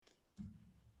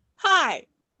Hi,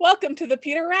 welcome to the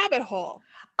Peter Rabbit Hole,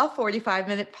 a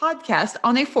 45-minute podcast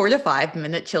on a 4 to 5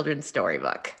 minute children's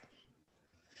storybook.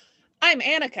 I'm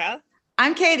Annika.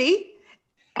 I'm Katie.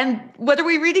 And what are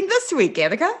we reading this week,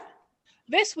 Annika?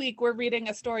 This week we're reading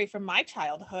a story from my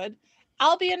childhood,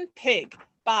 Albion Pig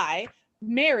by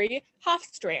Mary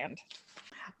Hofstrand,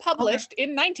 published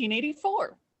in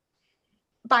 1984.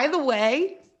 By the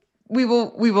way, we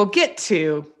will get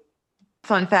to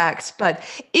fun facts, but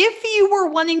if you were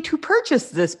wanting to purchase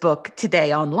this book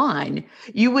today online,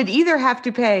 you would either have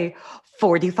to pay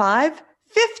 $45,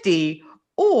 $50,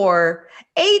 or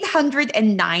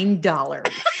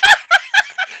 $809.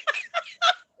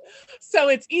 So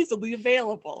it's easily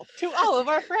available to all of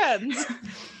our friends.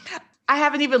 I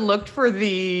haven't even looked for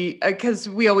the, because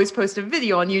we always post a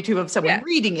video on YouTube of someone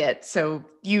reading it. So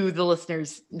you, the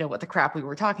listeners, know what the crap we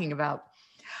were talking about.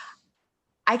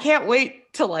 I can't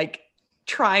wait to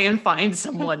try and find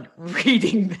someone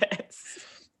reading this.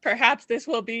 Perhaps this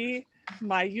will be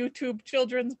my YouTube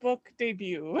children's book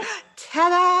debut.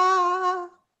 Ta-da!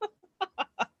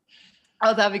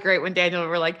 Oh, that'd be great when Daniel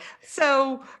were like,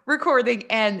 so recording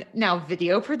and now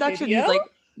video production. Video? He's like,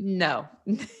 no.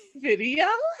 Video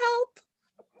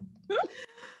help.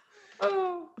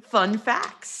 Oh, fun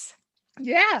facts.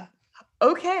 Yeah.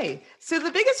 Okay. So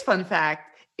the biggest fun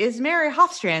fact is Mary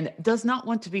Hofstrand does not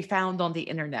want to be found on the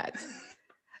internet.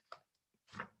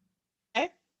 Okay.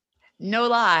 No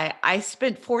lie. I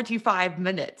spent 45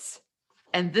 minutes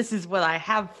and this is what I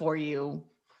have for you.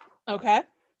 Okay.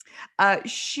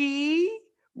 She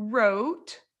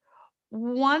wrote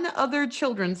one other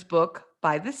children's book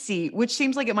by the sea, which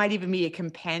seems like it might even be a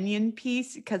companion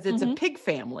piece because it's a pig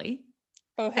family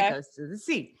that goes to the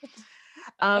sea.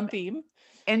 A theme.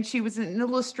 And she was an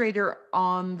illustrator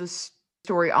on the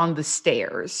story On the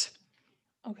Stairs.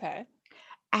 Okay.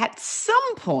 At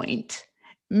some point,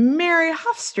 Mary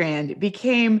Hofstrand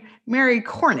became Mary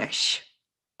Cornish,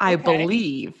 I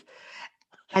believe.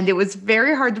 And it was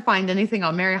very hard to find anything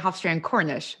on Mary Hofstrand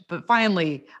Cornish. But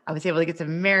finally, I was able to get to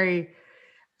Mary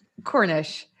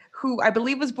Cornish, who I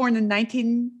believe was born in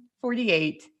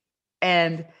 1948.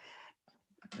 And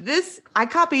I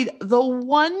copied the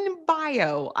one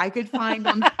bio I could find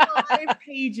on 5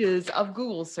 pages of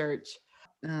Google search.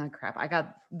 Crap. I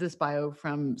got this bio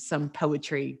from some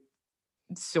poetry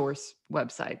source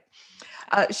website.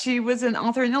 She was an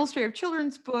author and illustrator of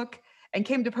children's book and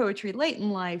came to poetry late in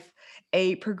life.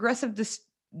 A progressive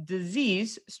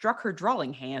disease struck her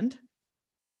drawing hand.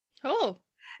 Oh,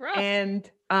 rough. And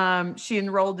she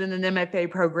enrolled in an MFA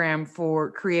program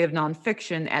for creative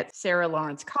nonfiction at Sarah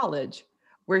Lawrence College,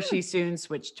 where she soon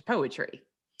switched to poetry.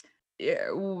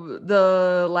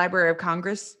 The Library of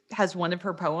Congress has one of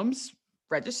her poems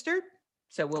registered,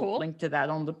 so we'll link to that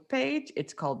on the page.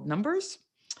 It's called Numbers.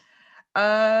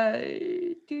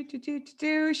 She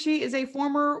is a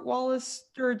former Wallace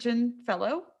Sturgeon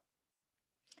Fellow.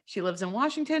 She lives in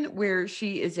Washington, where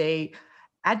she is a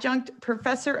adjunct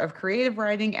professor of creative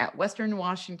writing at Western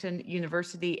Washington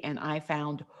University, and I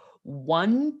found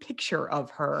one picture of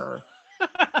her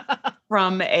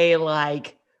from a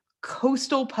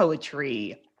coastal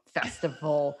poetry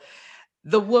festival.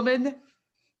 The woman,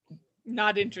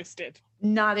 not interested.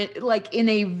 Not in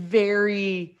a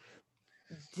very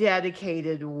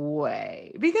dedicated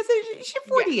way, because she's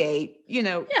 48,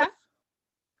 no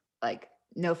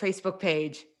Facebook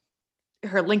page.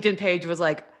 Her LinkedIn page was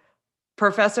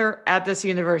professor at this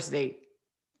university.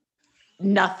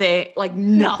 Nothing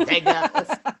else.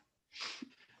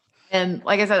 And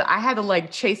like I said, I had to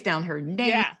chase down her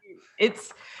name. Yeah.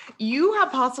 You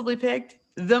have possibly picked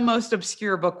the most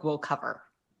obscure book we'll cover.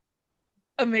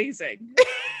 Amazing.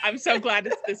 I'm so glad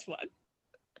it's this one.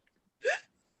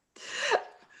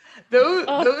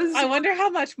 I wonder how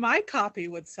much my copy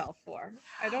would sell for.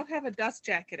 I don't have a dust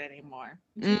jacket anymore.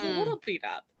 She's a little beat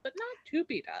up, but not too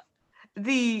beat up.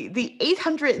 The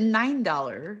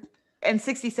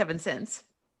 $809.67,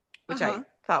 which I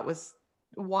thought was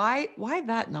why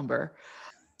that number,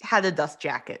 had a dust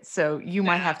jacket. So you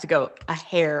might have to go a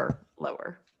hair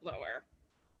lower.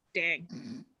 Dang.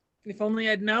 If only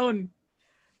I'd known.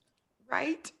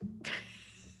 Right?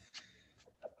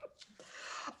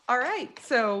 All right.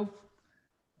 So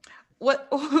what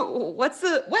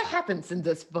happens in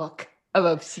this book of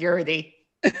obscurity?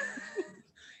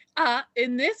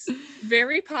 In this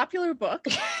very popular book,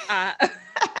 a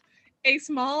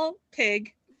small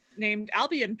pig named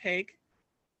Albion Pig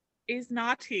is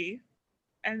naughty,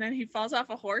 and then he falls off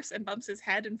a horse and bumps his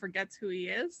head and forgets who he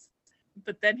is.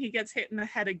 But then he gets hit in the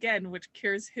head again, which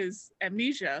cures his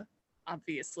amnesia,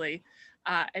 obviously.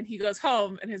 And he goes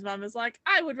home, and his mom is like,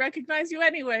 I would recognize you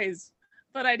anyways.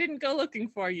 but I didn't go looking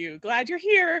for you. Glad you're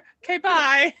here. Okay,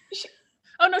 bye.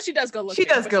 Oh no, she does go looking. She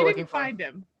does go looking didn't for him. find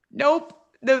him. Nope.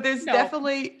 No, there's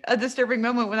definitely a disturbing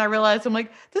moment when I realized I'm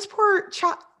like, this poor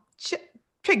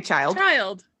pig child.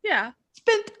 Yeah.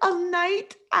 Spent a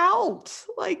night out.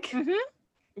 Like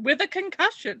with a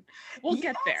concussion. We'll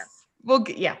get there. We'll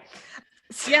get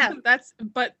Yeah,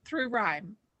 but through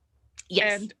rhyme.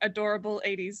 Yes. And adorable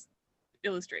 80s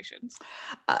illustrations.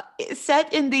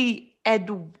 Set in the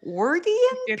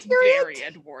Edwardian It's period? very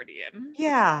Edwardian.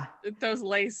 Yeah. Those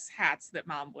lace hats that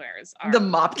Mom wears are the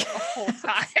mop the whole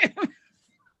time.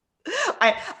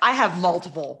 I have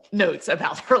multiple notes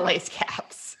about her lace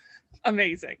caps.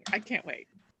 Amazing. I can't wait.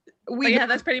 Yeah,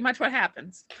 that's pretty much what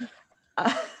happens.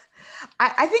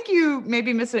 I think you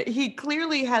maybe miss it. He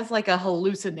clearly has like a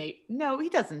hallucinate. No, he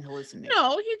doesn't hallucinate.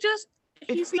 No,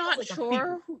 he's not like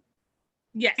sure.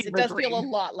 Yes, it does feel a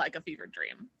lot like a fever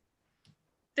dream.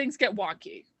 Things get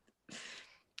wonky.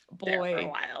 There for a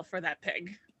while for that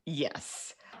pig.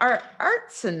 Yes. Our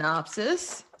art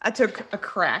synopsis, I took a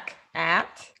crack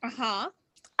at.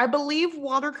 I believe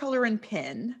watercolor and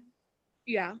pen.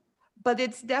 Yeah. But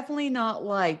it's definitely not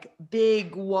like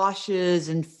big washes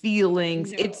and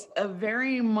feelings. No. It's a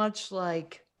very much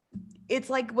like, it's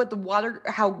like what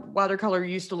how watercolor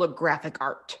used to look, graphic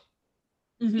art.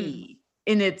 And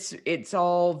it's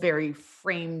all very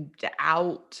framed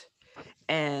out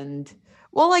and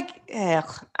well, like,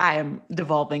 I am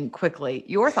devolving quickly.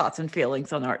 Your thoughts and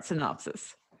feelings on art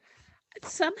synopsis.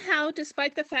 Somehow,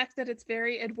 despite the fact that it's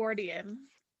very Edwardian,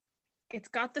 it's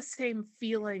got the same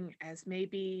feeling as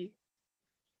maybe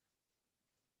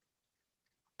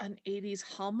an 80s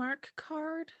Hallmark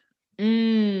card.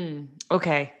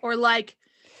 Okay. Or like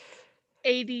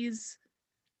 80s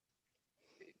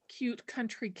cute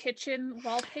country kitchen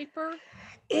wallpaper.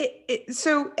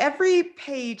 So every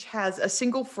page has a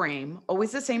single frame,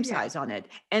 always the same size on it.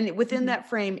 And within that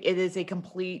frame, it is a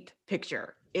complete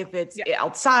picture. If it's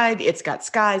outside, it's got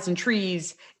skies and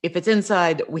trees. If it's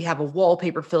inside, we have a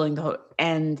wallpaper filling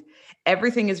and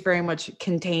everything is very much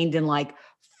contained in like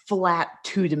flat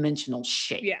two-dimensional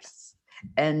shapes. Yes.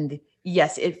 And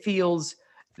yes, it feels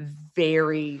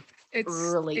very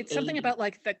early. It's something about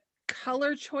like the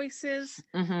color choices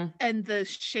and the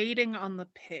shading on the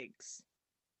pigs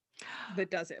that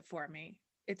does it for me.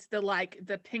 It's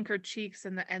the pinker cheeks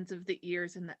and the ends of the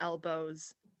ears and the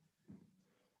elbows.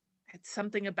 It's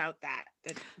something about that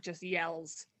just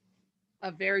yells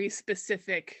a very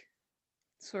specific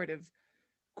sort of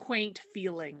quaint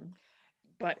feeling.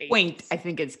 But 80s. Quaint, I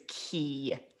think, is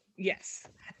key. Yes.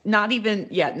 Not even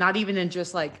in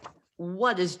just like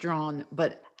what is drawn,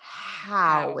 but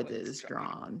how it is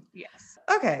drawn. Yes.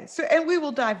 Okay, so and we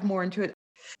will dive more into it.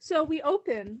 So we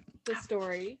open the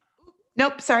story.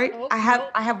 Nope, sorry. I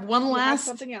have one last.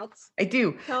 Something else. I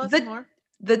do. Tell us more.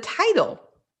 The title.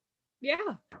 Yeah.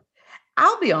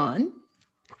 Albion.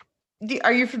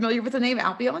 Are you familiar with the name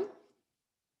Albion?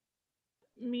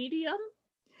 Medium.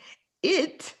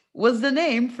 It was the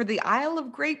name for the Isle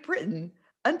of Great Britain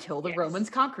until the Romans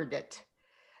conquered it.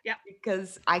 Yeah.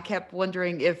 Because I kept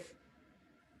wondering if,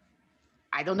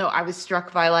 I don't know, I was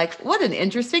struck by like, what an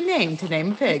interesting name to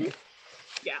name a pig.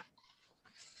 Yeah.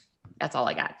 That's all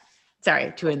I got.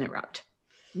 Sorry to interrupt.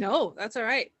 No, that's all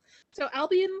right. So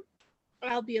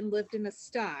Albion lived in a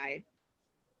sty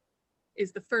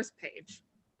is the first page.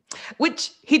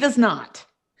 Which he does not.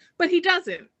 But he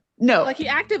doesn't. No. Like he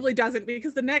actively doesn't,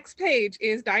 because the next page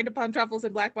is dined upon truffles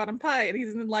and black bottom pie, and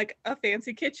he's in like a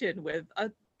fancy kitchen with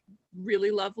a really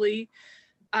lovely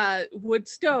wood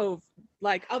stove,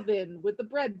 like oven with the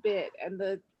bread bit and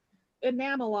the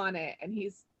enamel on it, and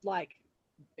he's like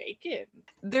bacon.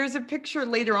 There's a picture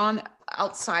later on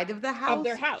outside of the house. Of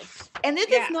their house. And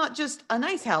it is not just a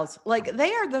nice house. Like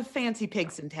they are the fancy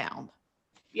pigs in town.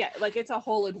 Yeah, like it's a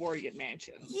whole Edwardian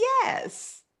mansion.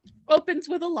 Yes. Opens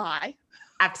with a lie.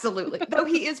 Absolutely. Though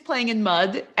he is playing in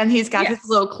mud and he's got his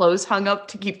little clothes hung up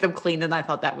to keep them clean. And I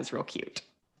thought that was real cute.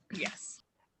 Yes.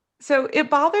 So it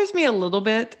bothers me a little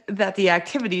bit that the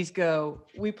activities go,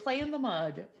 we play in the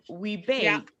mud, we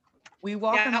bake, we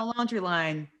walk on the laundry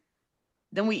line,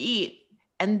 then we eat.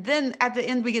 And then at the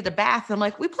end we get a bath. I'm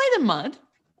like, we played in mud.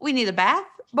 We need a bath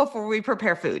before we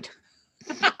prepare food.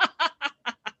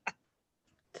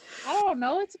 Oh,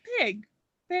 no, it's a pig.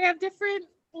 They have different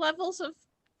levels of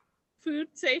food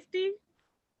safety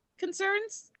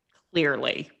concerns.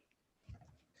 Clearly.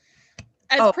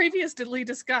 As previously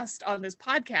discussed on this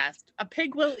podcast, a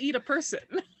pig will eat a person.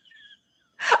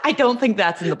 I don't think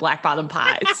that's in the black bottom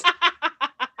pies.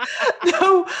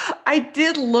 No, I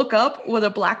did look up what a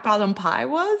black bottom pie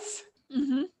was.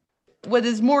 Mm-hmm. what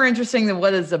is more interesting than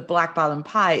what is a black bottom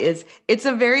pie is it's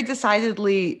a very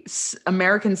decidedly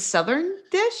American Southern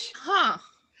dish. Huh.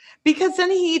 Because then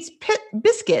he eats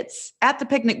biscuits at the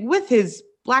picnic with his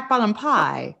black bottom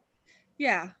pie.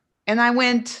 Yeah. And I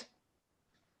went,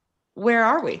 where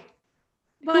are we?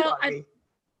 Well,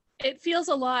 it feels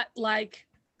a lot like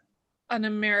an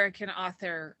American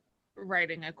author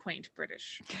writing a quaint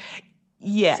British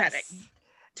setting.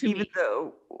 Even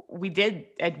though we did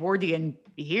Edwardian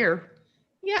here.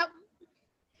 Yeah.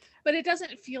 But it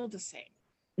doesn't feel the same.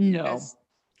 No.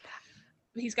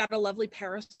 He's got a lovely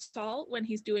parasol when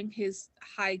he's doing his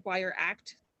high wire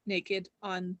act naked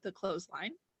on the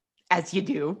clothesline. As you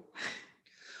do.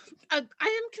 I am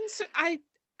concerned.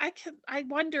 I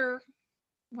wonder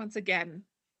once again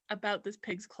about this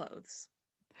pig's clothes.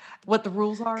 What the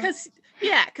rules are?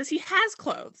 Because he has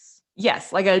clothes.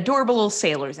 Yes, like an adorable little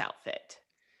sailor's outfit.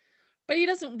 But he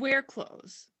doesn't wear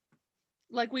clothes.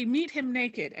 Like we meet him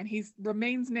naked and he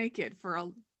remains naked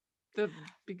for the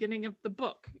beginning of the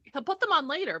book. He'll put them on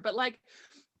later, but like,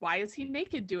 why is he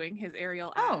naked doing his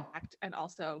aerial act and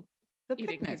also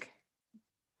eating his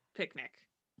picnic?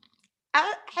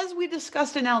 As we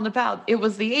discussed in Out and About, it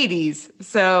was the 80s.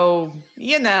 So,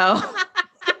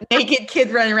 naked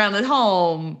kid running around at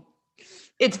home.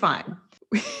 It's fine.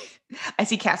 I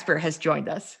see Casper has joined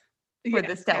us for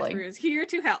this telling. Casper is here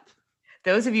to help.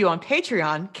 Those of you on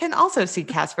Patreon can also see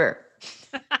Casper.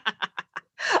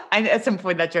 At some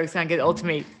point that joke's gonna get old to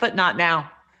me, but not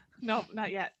now. No,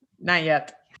 not yet. Not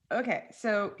yet. Okay,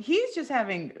 so he's just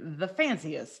having the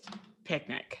fanciest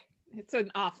picnic. It's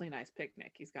an awfully nice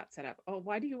picnic he's got set up. Oh,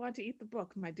 why do you want to eat the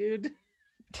book, my dude?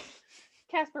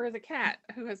 Casper is a cat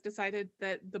who has decided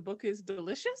that the book is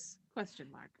delicious? ?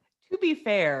 To be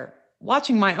fair,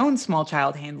 watching my own small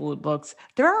child handle books,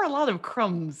 there are a lot of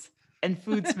crumbs and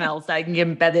food smells that can get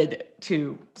embedded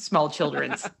to small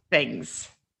children's things.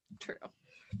 True.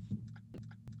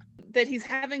 That he's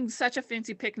having such a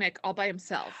fancy picnic all by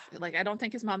himself. Like, I don't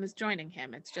think his mom is joining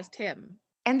him. It's just him.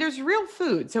 And there's real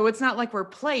food, so it's not like we're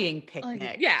playing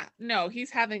picnic. No,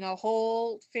 he's having a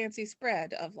whole fancy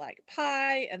spread of like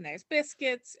pie, and there's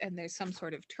biscuits, and there's some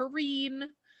sort of terrine.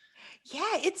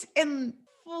 Yeah, it's in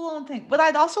full-on thing. What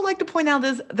I'd also like to point out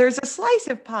is there's a slice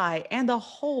of pie and a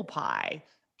whole pie.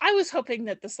 I was hoping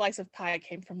that the slice of pie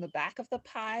came from the back of the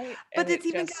pie. But it's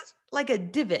even got like a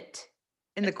divot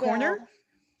in the corner.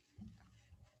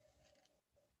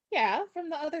 Yeah, from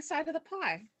the other side of the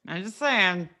pie. I'm just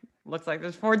saying, looks like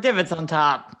there's 4 divots on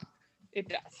top. It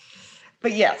does.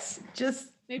 But yes, just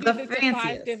maybe the there's fanciest.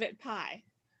 a 5 divot pie.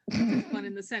 There's one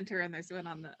in the center and there's one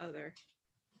on the other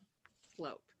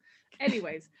slope.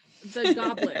 Anyways, the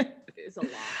goblet is a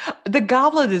lot. The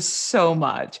goblet is so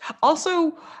much.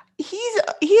 Also, he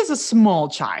is a small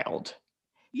child.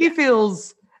 He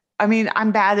feels, I mean,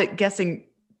 I'm bad at guessing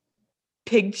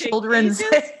pig children's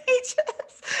ages.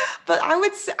 But I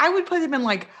would put him in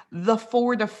like the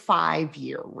 4 to 5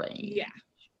 year range. Yeah.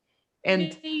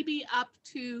 And maybe up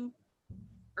to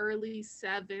early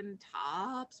 7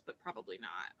 tops, but probably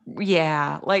not.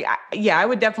 Yeah. Like, I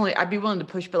would definitely, I'd be willing to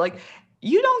push, but like,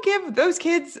 you don't give those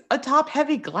kids a top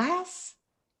heavy glass.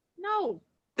 No.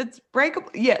 That's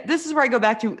breakable. Yeah. This is where I go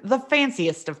back to the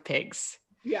fanciest of pigs.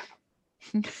 Yeah.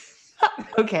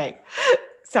 Okay.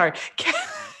 Sorry.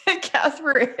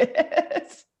 Casper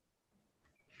is.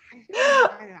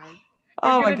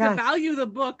 Oh my god! Value the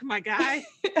book, my guy.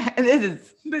 And it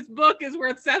is. This book is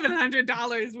worth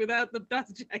 $700 without the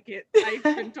dust jacket. I've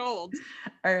been told.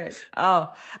 All right.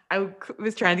 Oh, I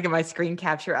was trying to get my screen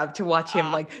capture up to watch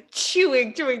him like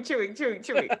chewing.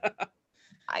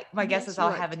 My guess is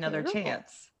I'll have another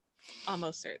chance.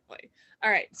 Almost certainly.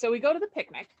 All right. So we go to the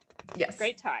picnic. Yes.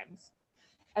 Great times.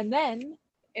 And then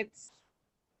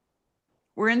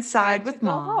we're inside with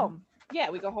mom. Home. Yeah,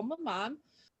 we go home with mom.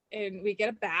 And we get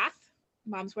a bath.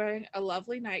 Mom's wearing a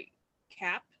lovely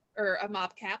nightcap or a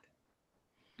mop cap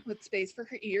with space for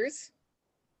her ears.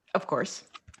 Of course.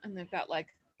 And they've got like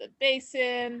the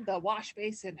basin, the wash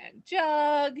basin and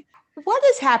jug. What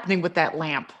is happening with that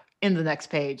lamp in the next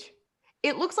page?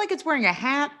 It looks like it's wearing a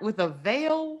hat with a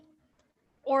veil.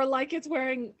 Or like it's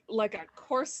wearing like a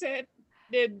corseted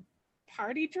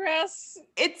party dress.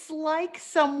 It's like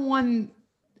someone...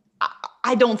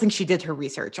 I don't think she did her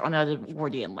research on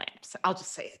Edwardian lamps. I'll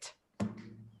just say it.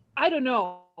 I don't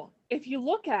know. If you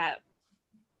look at,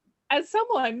 as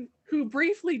someone who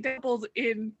briefly dabbled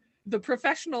in the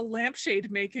professional lampshade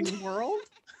making world,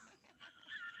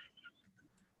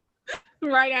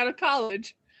 right out of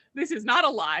college, this is not a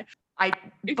lie.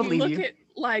 If you look at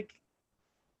like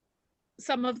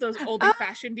some of those older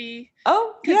fashioned-y.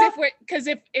 Oh, yeah. Because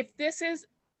if this is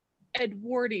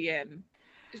Edwardian,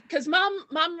 because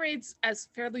mom reads as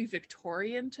fairly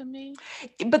Victorian to me.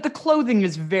 But the clothing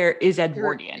is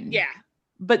Edwardian. Yeah.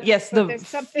 But yes, But the there's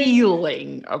something,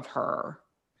 feeling of her.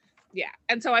 Yeah.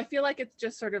 And so I feel like it's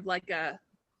just sort of like a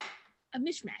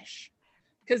mishmash.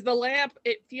 Because the lamp,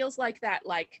 it feels like that,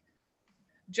 like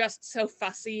just so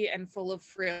fussy and full of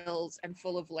frills and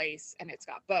full of lace, and it's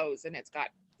got bows and it's got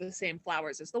the same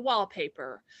flowers as the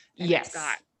wallpaper. And Yes. It's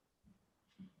got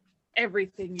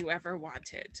everything you ever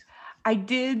wanted. I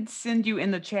did send you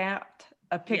in the chat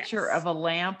a picture of a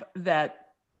lamp that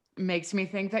makes me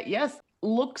think that, yes,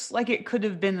 looks like it could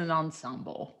have been an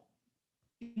ensemble.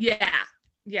 Yeah.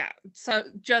 So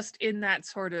just in that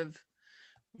sort of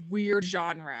weird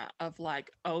genre of like,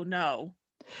 oh no,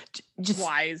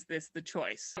 why is this the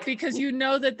choice? Because you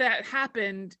know that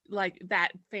happened, like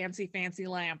that fancy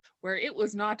lamp where it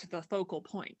was not the focal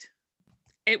point.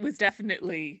 It was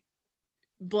definitely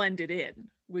blended in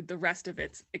with the rest of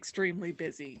its extremely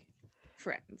busy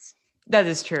friends. That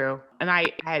is true. And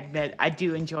I admit I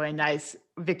do enjoy a nice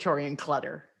Victorian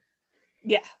clutter.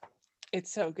 Yeah,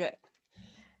 it's so good.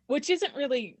 Which isn't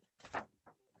really,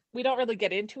 we don't really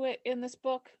get into it in this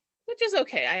book, which is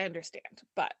okay, I understand.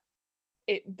 But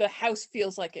the house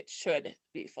feels like it should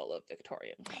be full of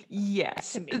Victorian clutter.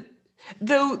 Yes. To me.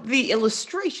 Though the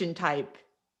illustration type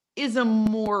is a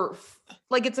more,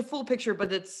 like it's a full picture,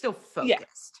 but it's still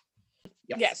focused.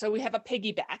 Yeah, so we have a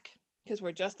piggyback, because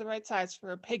we're just the right size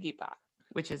for a piggyback.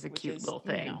 Which is a cute little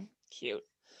thing. You know, cute.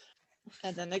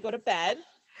 And then they go to bed.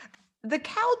 The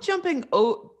cow jumping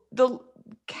over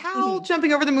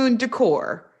the moon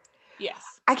decor. Yes.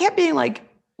 I kept being like,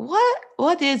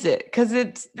 what is it? Because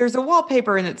there's a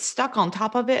wallpaper and it's stuck on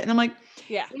top of it. And I'm like,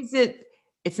 yeah.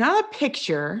 It's not a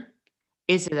picture.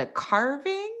 Is it a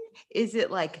carving? Is it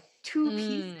like two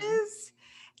pieces?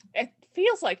 It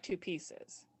feels like two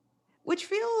pieces. Which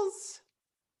feels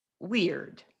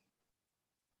weird.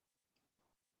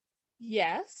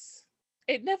 Yes.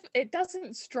 It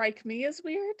doesn't strike me as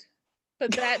weird,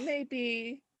 but that may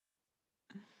be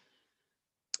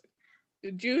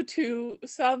due to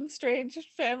some strange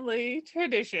family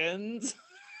traditions.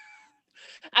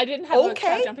 I didn't have a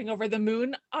cow jumping over the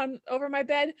moon over my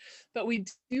bed, but we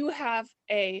do have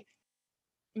a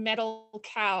metal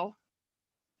cow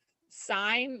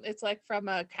sign. It's like from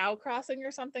a cow crossing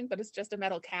or something, but it's just a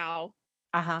metal cow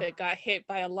that got hit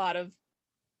by a lot of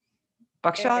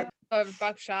buckshot,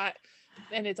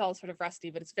 and it's all sort of rusty,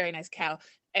 but it's a very nice cow.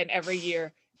 And every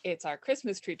year it's our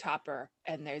Christmas tree topper,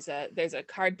 and there's a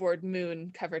cardboard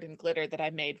moon covered in glitter that I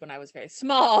made when I was very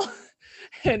small,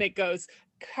 and it goes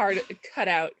cut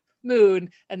out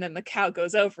moon, and then the cow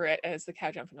goes over it, and it's the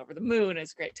cow jumping over the moon.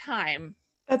 It's a great time.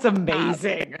 That's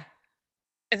amazing.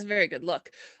 It's a very good look,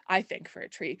 I think, for a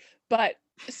tree. But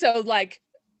so like,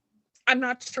 I'm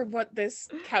not sure what this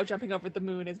cow jumping over the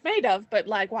moon is made of, but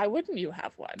like, why wouldn't you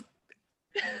have one?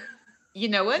 You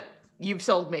know what? You've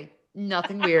sold me.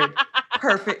 Nothing weird.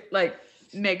 Perfect. Like,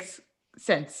 makes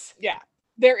sense. Yeah.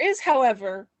 There is,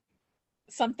 however,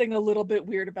 something a little bit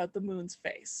weird about the moon's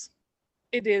face.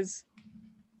 It is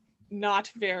not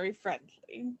very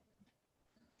friendly.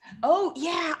 Oh,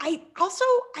 yeah.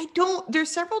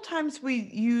 There's several times we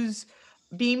use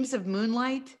beams of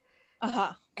moonlight.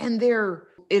 And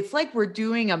it's like we're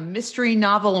doing a mystery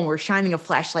novel and we're shining a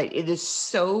flashlight. It is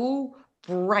so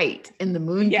bright in the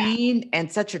moonbeam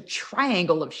and such a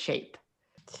triangle of shape.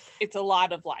 It's a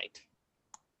lot of light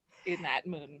in that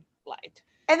moonlight.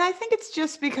 And I think it's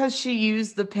just because she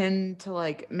used the pen to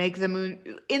like make the moon,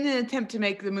 in an attempt to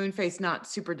make the moon face not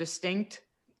super distinct.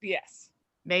 Yes.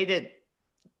 Made it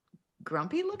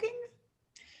grumpy looking?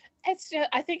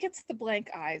 I think it's the blank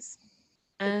eyes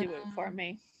that do it for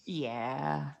me.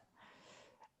 Yeah.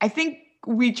 I think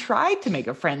we tried to make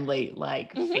a friendly,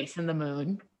 like, face in the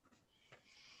moon.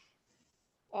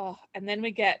 Oh, and then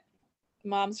we get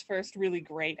Mom's first really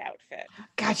great outfit.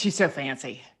 God, she's so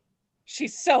fancy.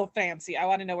 She's so fancy. I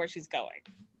want to know where she's going.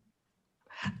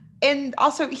 And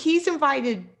also, he's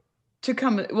invited to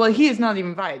come. Well, he is not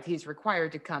even invited. He's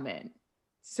required to come in.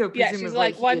 So presumably, she's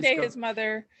like, one day his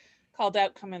mother called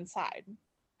out, come inside.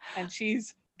 And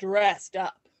she's dressed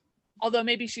up. Although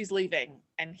maybe she's leaving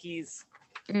and he's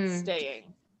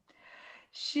staying.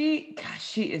 She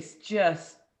is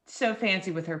just so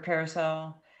fancy with her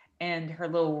parasol and her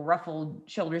little ruffled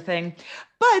shoulder thing.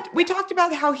 But we talked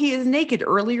about how he is naked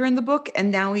earlier in the book,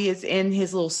 and now he is in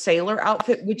his little sailor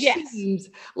outfit, which seems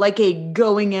like a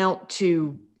going out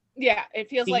to it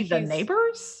feels like the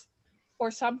neighbors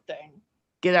or something.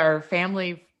 Get our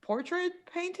family portrait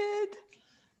painted.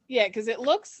 Yeah, because it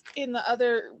looks in the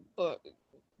other book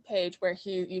page where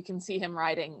you can see him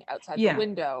riding outside the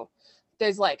window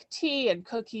there's like tea and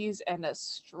cookies and a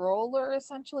stroller,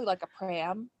 essentially like a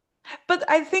pram. But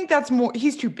I think that's more,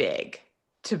 he's too big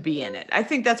to be in it. I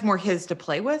think that's more his to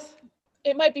play with.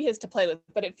 It might be his to play with,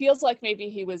 but it feels like maybe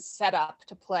he was set up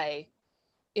to play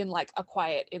in like a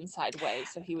quiet inside way,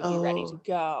 so he would be ready to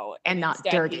go. And not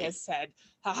instead dirty. He has said,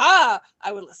 haha,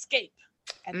 I will escape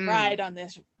and ride on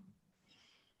this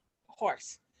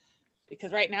horse.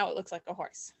 Because right now it looks like a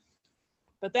horse.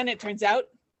 But then it turns out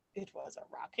it was a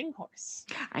rocking horse.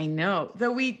 I know.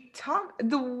 Though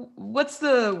what's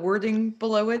the wording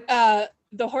below it?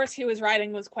 The horse he was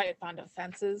riding was quite fond of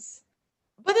fences.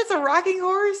 But it's a rocking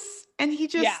horse, and he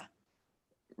just Yeah.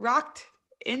 rocked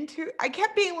into. I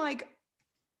kept being like,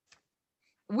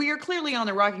 we are clearly on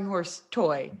a rocking horse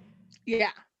toy.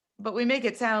 Yeah. But we make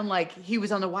it sound like he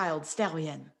was on a wild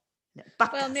stallion.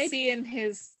 Well, maybe in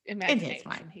his imagination in his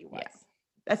mind, he was. Yeah,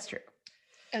 that's true.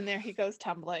 And there he goes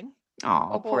tumbling.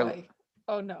 Oh, poor boy.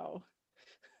 Oh no.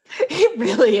 He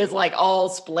really is like all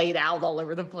splayed out all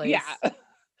over the place. Yeah.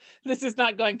 This is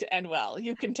not going to end well.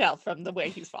 You can tell from the way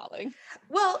he's falling.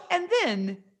 Well, and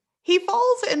then he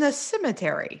falls in a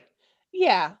cemetery.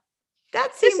 Yeah.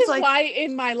 That seems this is like why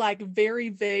in my like very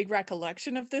vague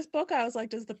recollection of this book, I was like,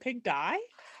 does the pig die?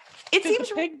 Does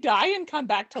the pig die and come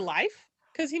back to life?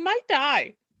 Because he might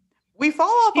die. We fall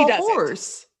off a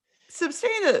horse.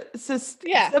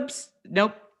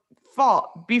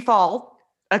 Befall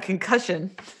a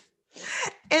concussion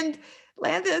and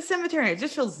land in a cemetery. It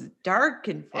just feels dark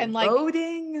and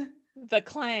foreboding. And like the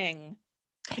clang.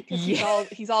 Because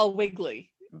he's all wiggly.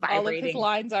 Vibrating. All of his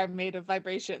lines are made of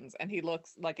vibrations, and he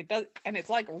looks like it does, and it's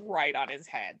like right on his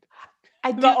head.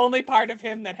 The only part of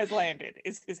him that has landed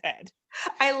is his head.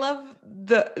 I love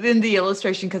in the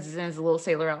illustration, because he's in his little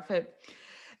sailor outfit,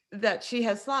 that she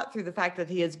has thought through the fact that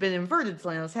he has been inverted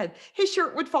flying on his head. His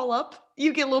shirt would fall up.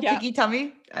 You get a little piggy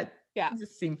tummy. Yeah. It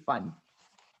just seemed fun.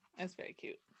 That's very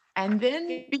cute. And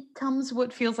then becomes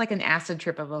what feels like an acid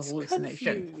trip of a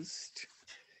hallucination. Confused.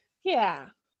 Yeah.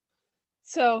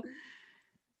 So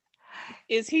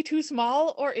is he too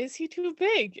small or is he too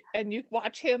big? And you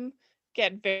watch him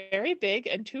get very big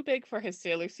and too big for his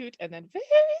sailor suit, and then very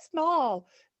small,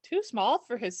 too small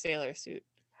for his sailor suit.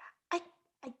 I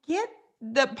get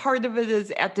that part of it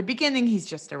is at the beginning, he's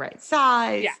just the right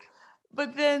size. Yeah.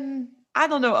 But then, I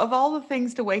don't know, of all the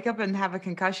things to wake up and have a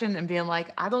concussion and being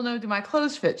like, I don't know, do my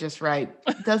clothes fit just right?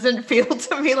 Doesn't feel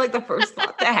to me like the first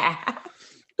thought to have.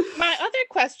 My other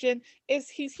question is,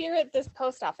 he's here at this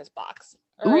post office box,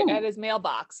 or at his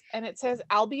mailbox, and it says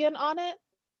Albion on it.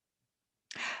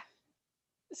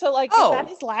 So, like, is that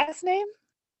his last name?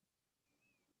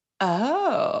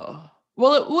 Oh.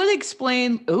 Well, it would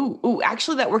explain.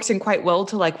 Actually, that works in quite well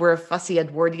to like we're a fussy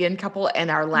Edwardian couple, and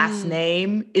our last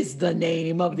name is the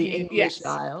name of the English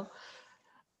style.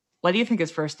 What do you think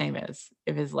his first name is?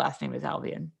 If his last name is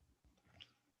Albion?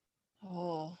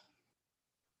 Oh,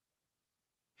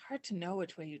 hard to know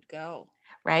which way you'd go.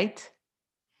 Right?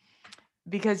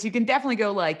 Because you can definitely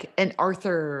go like an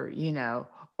Arthur,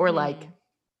 or like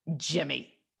Jimmy.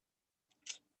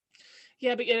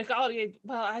 Yeah, but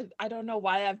I don't know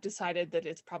why I've decided that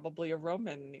it's probably a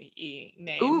Roman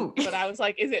name. Ooh. But I was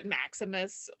like, is it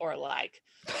Maximus or like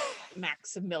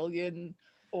Maximilian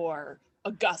or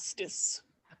Augustus?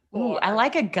 Ooh, I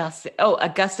like Augustus. Oh,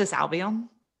 Augustus Albion.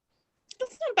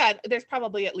 That's not bad. There's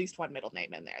probably at least one middle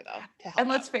name in there, though. To help and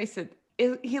let's face it,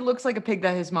 he looks like a pig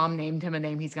that his mom named him a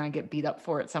name he's going to get beat up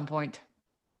for at some point.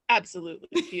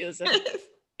 Absolutely. He is an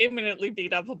imminently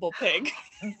beat upable pig.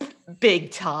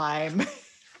 Big time.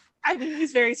 I mean,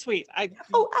 he's very sweet. I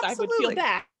would feel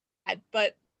bad,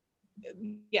 but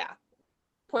yeah,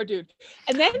 poor dude.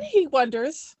 And then he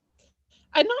wanders.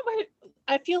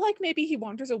 I feel like maybe he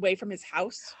wanders away from his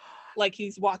house, like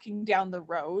he's walking down the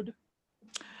road.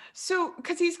 So,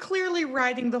 because he's clearly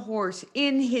riding the horse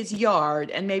in his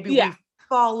yard, and maybe we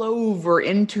fall over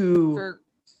into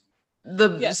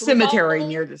the cemetery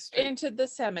near the street. Into the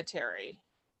cemetery,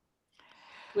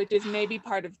 which is maybe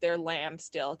part of their land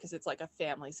still, because it's like a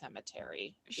family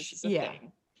cemetery. This is a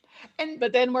thing.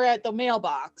 But then we're at the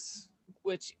mailbox,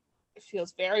 which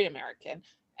feels very American,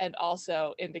 and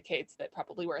also indicates that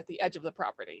probably we're at the edge of the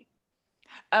property.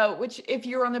 Which, if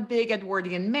you're on a big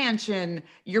Edwardian mansion,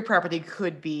 your property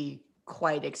could be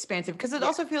quite expansive, because it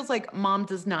also feels like mom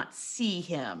does not see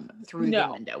him through the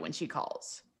window when she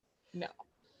calls. No.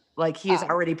 Like he is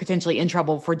already potentially in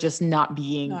trouble for just not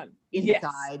being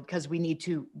inside, because we need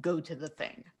to go to the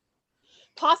thing.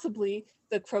 Possibly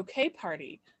the croquet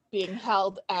party being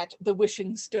held at the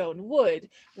Wishing Stone Wood,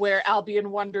 where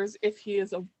Albion wonders if he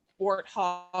is a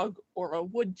warthog or a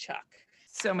woodchuck.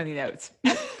 So many notes.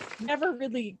 Never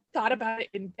really thought about it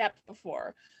in depth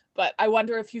before, But I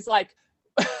wonder if he's like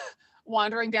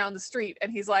wandering down the street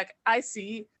and he's like, I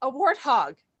see a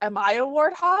warthog. Am I a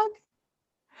warthog?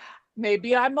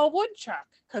 Maybe I'm a woodchuck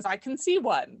because I can see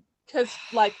one. Because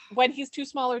like when he's too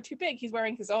small or too big, he's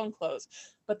wearing his own clothes.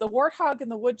 But the warthog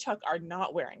and the woodchuck are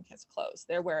not wearing his clothes.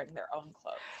 They're wearing their own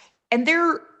clothes. And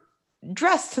they're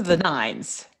dressed to the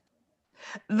nines.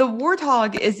 The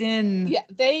warthog is in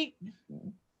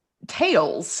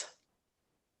tails.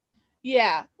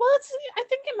 Yeah. Well, I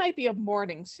think it might be a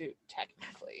morning suit,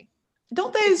 technically.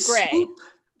 Don't they swoop?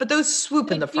 But those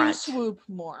swoop in the front. They do swoop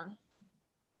more.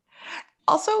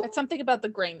 Also, it's something about the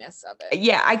grayness of it.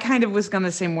 Yeah, I kind of was going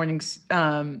to say morning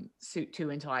suit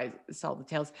too until I saw the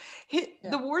tails. The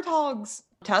warthog's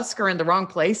tusks are in the wrong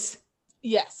place.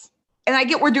 Yes. And I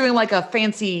get we're doing like a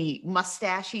fancy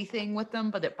mustachy thing with them,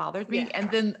 but it bothered me. And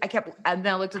then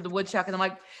I looked at the woodchuck and I'm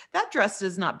like, that dress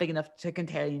is not big enough to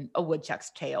contain a woodchuck's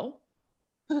tail.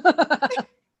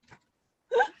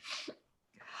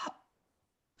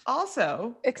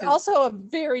 Also, it's also a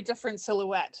very different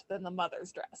silhouette than the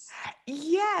mother's dress.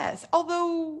 Yes,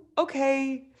 although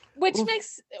which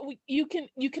makes you can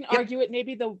argue it.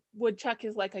 Maybe the woodchuck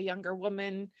is like a younger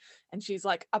woman, and she's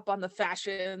like up on the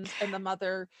fashions, and the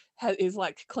mother is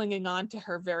like clinging on to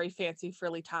her very fancy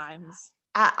frilly times.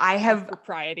 I have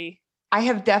propriety. I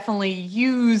have definitely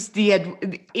used in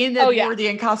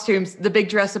Edwardian costumes, the big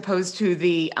dress opposed to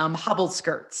the hobbled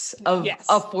skirts of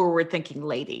a forward-thinking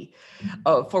lady,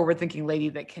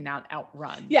 that cannot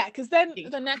outrun. Yeah, because then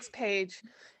the next page,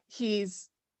 he's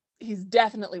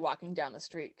definitely walking down the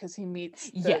street because he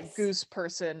meets the goose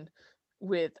person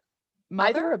with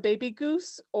either a baby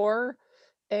goose or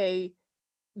a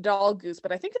doll goose,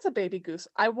 but I think it's a baby goose.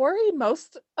 I worry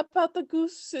most about the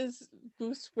goose's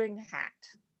goose wing hat.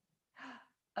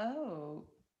 Oh,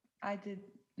 I did.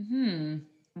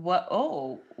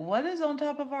 What is on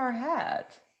top of our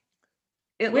hat?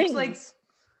 It looks like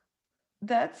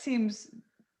that seems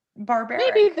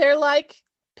barbaric. Maybe they're like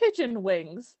pigeon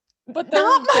wings, but they're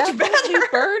not much better.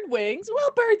 Bird wings.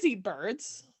 Well, birds eat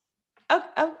birds.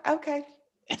 Oh, okay.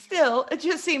 Still, it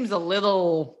just seems a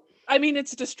little. I mean,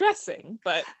 it's distressing,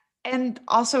 but and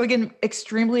also again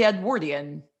extremely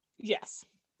Edwardian. Yes,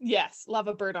 love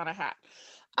a bird on a hat.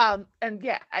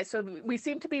 So we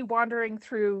seem to be wandering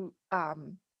through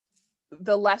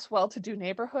the less well-to-do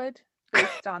neighborhood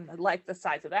based on the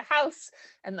size of the house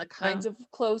and the kinds of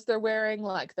clothes they're wearing.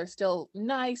 Like they're still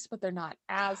nice, but they're not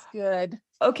as good.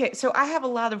 Okay, so I have a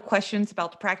lot of questions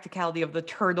about the practicality of the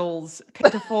turtles,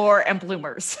 pinafore, and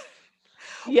bloomers.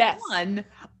 Yes. One,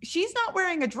 she's not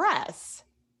wearing a dress.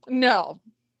 No.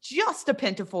 Just a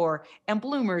pinafore and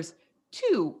bloomers.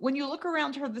 Two, when you look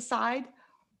around her the side,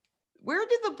 where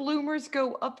did the bloomers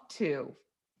go up to?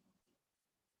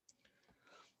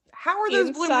 How are those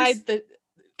inside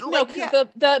bloomers?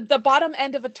 The bottom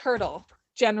end of a turtle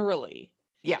generally.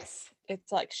 Yes.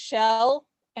 It's like shell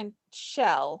and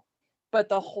shell, but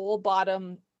the whole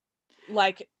bottom,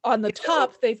 like on the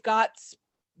top, they've got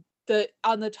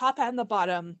on the top and the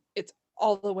bottom, it's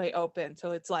all the way open.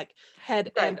 So it's like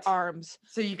head and arms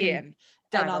so you can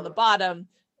and on the bottom,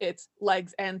 it's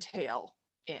legs and tail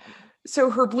in. So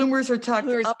her bloomers are tucked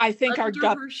up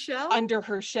under her shell? Under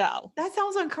her shell. That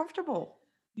sounds uncomfortable.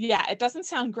 Yeah, it doesn't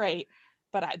sound great,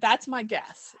 but that's my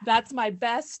guess. That's my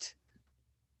best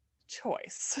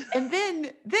choice. And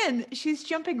then she's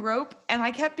jumping rope, and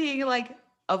I kept being like,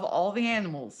 of all the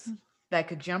animals that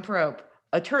could jump rope,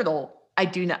 a turtle, I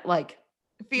do not like.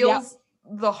 Feels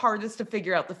the hardest to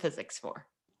figure out the physics for.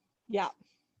 Yeah.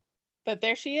 But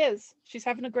there she is. She's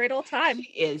having a great old time. She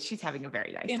is. She's having a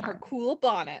very nice time. In her cool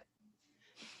bonnet.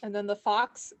 And then the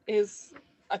fox is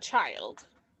a child.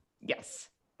 Yes.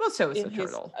 Well, so is the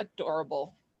turtle. His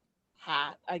adorable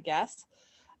hat, I guess.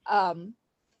 Then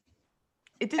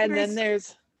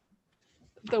there's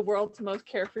the world's most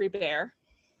carefree bear.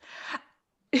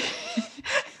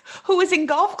 Who is in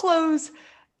golf clothes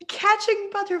catching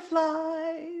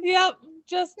butterflies. Yep.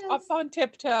 Just up on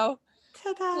tiptoe.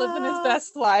 Ta-da. Living his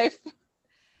best life.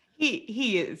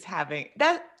 He is having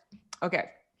that. Okay.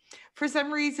 For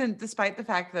some reason, despite the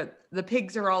fact that the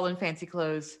pigs are all in fancy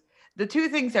clothes, the two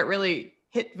things that really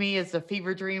hit me as the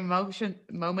fever dream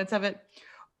moments of it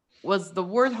was the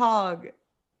warthog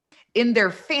in their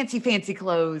fancy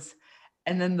clothes,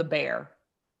 and then the bear.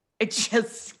 It's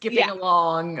just skipping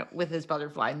along with his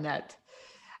butterfly net.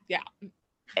 Yeah.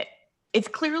 It's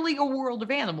clearly a world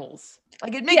of animals.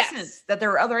 Like it makes sense that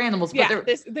there are other animals. But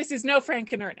this is no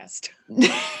Frank and Ernest.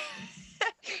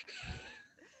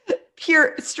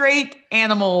 Pure straight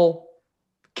animal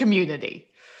community.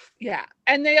 Yeah.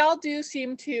 And they all do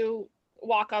seem to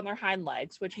walk on their hind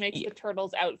legs, which makes the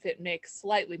turtle's outfit make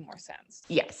slightly more sense.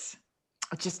 Yes.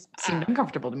 It just seemed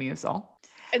uncomfortable to me as all.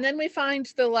 And then we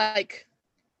find the like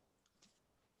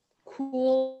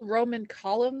cool Roman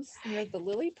columns near the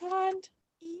lily pond.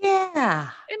 Yeah.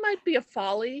 It might be a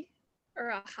folly or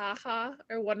a haha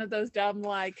or one of those dumb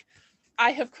like,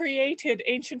 I have created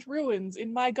ancient ruins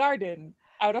in my garden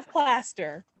out of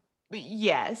plaster.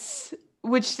 Yes.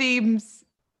 Which seems,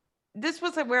 this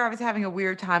was where I was having a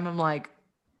weird time. I'm like,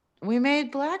 we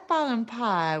made black bottom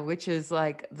pie, which is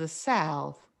like the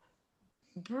South.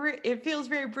 It feels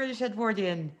very British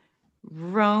Edwardian.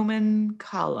 Roman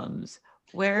columns.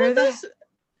 Where this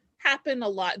happen a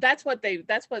lot. That's what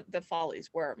the follies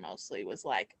were mostly, was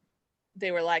like,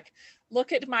 they were like,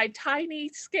 look at my tiny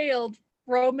scaled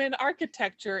Roman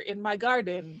architecture in my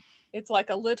garden. It's like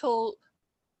a little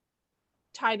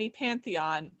tiny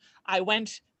pantheon. I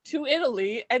went to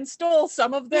Italy and stole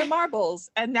some of their marbles,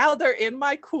 and now they're in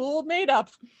my cool made up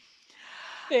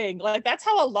thing. Like, that's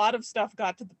how a lot of stuff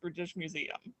got to the British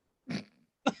Museum.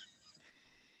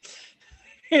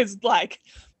 Is like,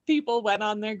 people went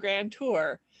on their grand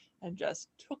tour and just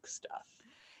took stuff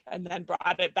and then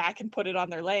brought it back and put it on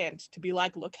their land to be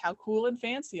like, look how cool and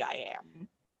fancy I am.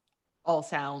 All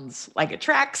sounds like it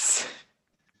tracks.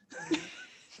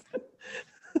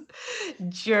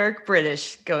 Jerk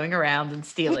British going around and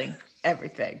stealing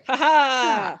everything.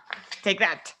 Take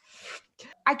that.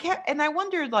 I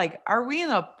wondered, like, are we in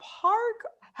a park?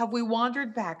 Have we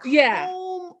wandered back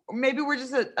home? Or maybe we're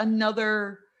just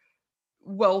another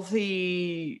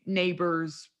wealthy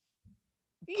neighbor's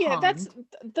pond. That's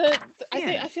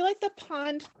I feel like the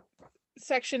pond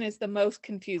section is the most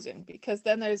confusing, because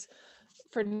then there's,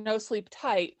 for No Sleep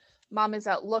Tight, Mom is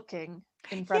out looking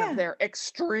in front of their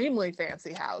extremely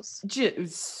fancy house.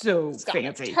 So it's got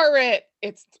fancy. A turret.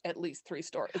 It's at least 3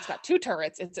 stories. It's got 2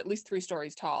 turrets. It's at least 3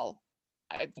 stories tall.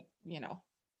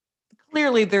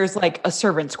 Clearly there's like a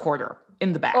servant's quarter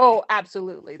in the back. Oh,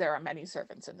 absolutely. There are many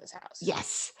servants in this house.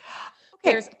 Yes.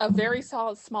 Okay. There's a very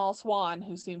small swan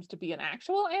who seems to be an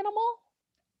actual animal.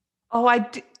 Oh,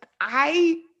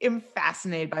 I am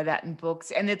fascinated by that in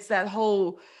books. And it's that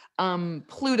whole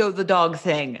Pluto the dog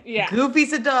thing. Yeah.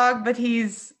 Goofy's a dog, but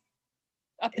he's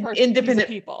a person, independent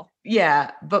people.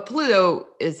 Yeah, but Pluto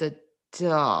is a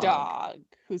dog. Dog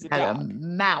who's a dog. A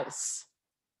mouse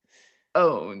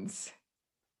owns.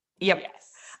 Yep.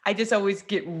 Yes. I just always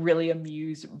get really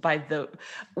amused by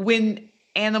when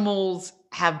animals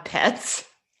have pets.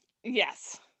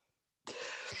 Yes.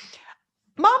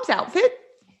 Mom's outfit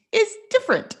is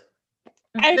different.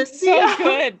 It's so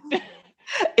good.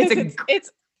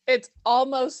 It's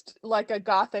almost like a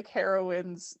gothic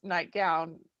heroine's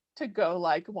nightgown to go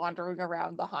like wandering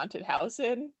around the haunted house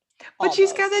in. But almost.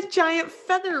 She's got a giant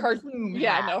feather plume.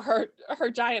 Yeah, no, her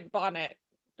giant bonnet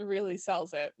really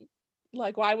sells it.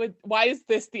 Like, why is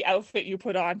this the outfit you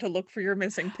put on to look for your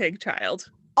missing pig child?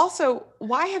 Also,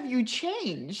 why have you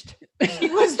changed? She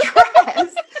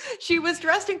was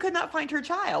dressed and could not find her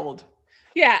child.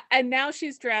 Yeah, and now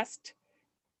she's dressed,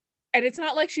 and it's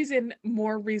not like she's in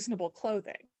more reasonable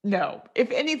clothing. No,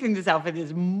 if anything, this outfit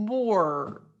is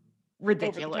more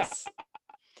ridiculous.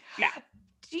 Yeah.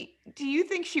 Do you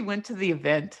think she went to the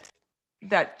event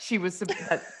that she was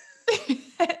because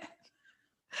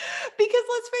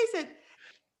let's face it,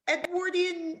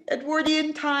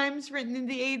 Edwardian times written in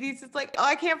the 80s, it's like, oh,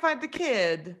 I can't find the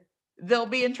kid. They'll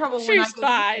be in trouble when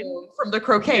I go from the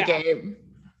croquet game.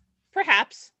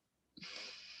 Perhaps.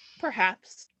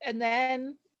 And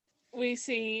then we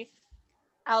see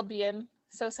Albion,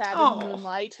 so sad in the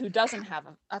moonlight, who doesn't have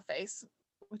a face,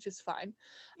 which is fine.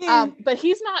 Yeah. But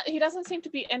he doesn't seem to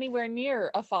be anywhere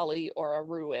near a folly or a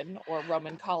ruin or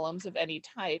Roman columns of any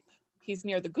type. He's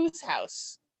near the goose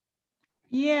house.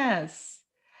 Yes.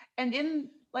 And in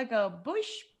like a bush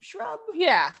shrub?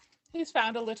 Yeah. He's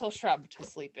found a little shrub to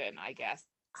sleep in, I guess.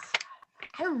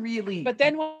 But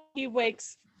then when he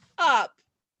wakes up,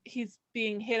 he's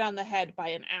being hit on the head by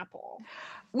an apple.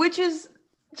 Which is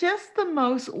just the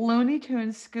most Looney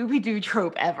Tunes Scooby-Doo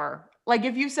trope ever. Like,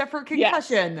 if you suffer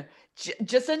concussion,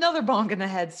 just another bonk in the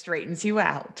head straightens you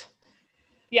out.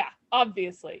 Yeah,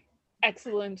 obviously.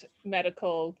 Excellent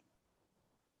medical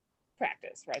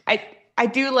practice, right? I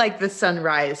do like the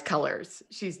sunrise colors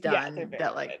she's done. Yeah,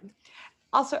 that like good.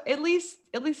 Also, at least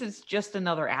it's just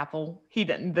another apple. He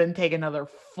didn't then take another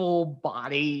full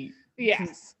body.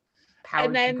 Yes.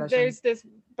 And then concussion. There's this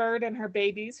bird and her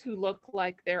babies who look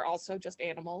like they're also just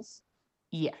animals.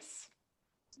 Yes.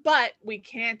 But we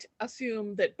can't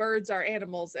assume that birds are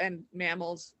animals and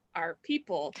mammals are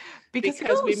people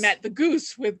because we met the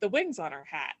goose with the wings on her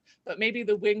hat. But maybe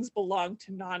the wings belong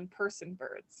to non-person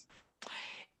birds.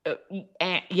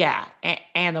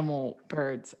 Animal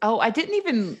birds. Oh, I didn't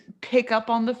even pick up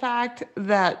on the fact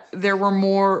that there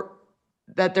were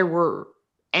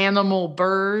animal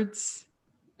birds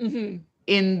Mm-hmm.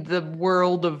 in the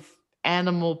world of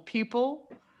animal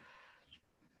people.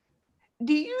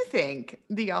 Do you think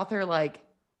the author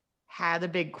had a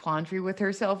big quandary with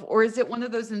herself, or is it one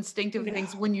of those instinctive No.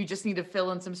 things when you just need to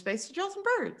fill in some space to draw some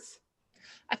birds?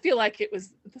 I feel like it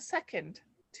was the second,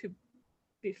 to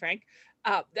be frank.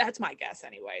 That's my guess,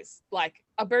 anyways. Like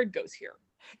a bird goes here,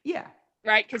 Yeah.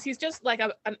 right? Because he's just like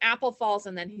an apple falls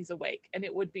and then he's awake, and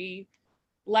it would be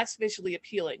less visually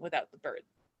appealing without the bird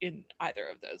in either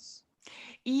of those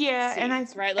Yeah,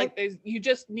 scenes, right? Like you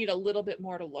just need a little bit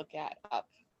more to look at up.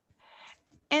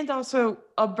 and also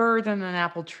a bird and an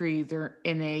apple tree, they're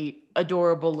in a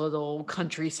adorable little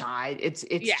countryside. It's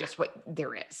just what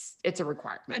there is. It's a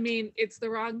requirement. I mean, it's the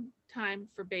wrong time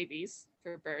for birds,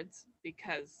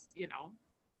 because,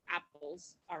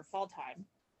 apples are fall time.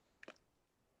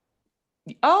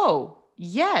 Oh,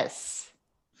 yes,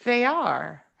 they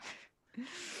are.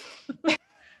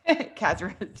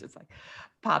 Catherine just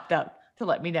popped up to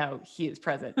let me know he is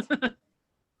present.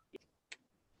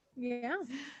 Yeah.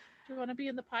 Do you want to be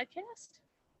in the podcast?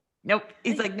 Nope.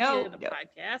 He's like, no. In the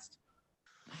podcast.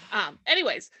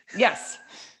 Anyways. Yes.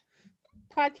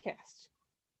 Podcast.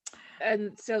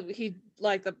 And so he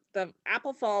the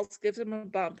apple falls, gives him a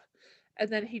bump, and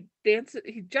then he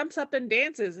jumps up and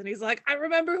dances, and he's like, I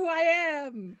remember who I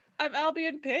am. I'm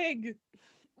Albion Pig.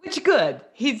 Which good.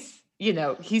 He's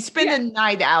spent a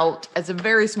night out as a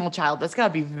very small child. That's got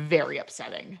to be very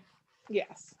upsetting.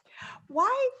 Yes.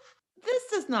 Why? This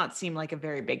does not seem like a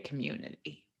very big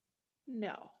community.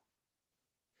 No.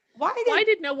 Why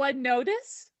did no one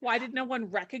notice? Why did no one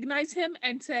recognize him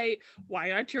and say,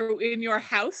 why aren't you in your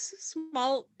house,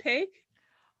 small pig?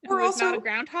 Or also not a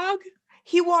groundhog?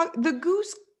 The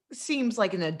goose seems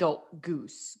like an adult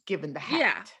goose, given the hat.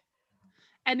 Yeah.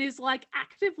 And is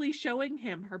actively showing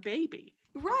him her baby.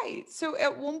 Right. So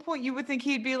at one point you would think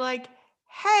he'd be like,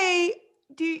 hey,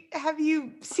 have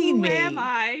you seen me? Who am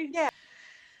I? Yeah.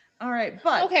 All right,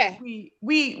 but okay.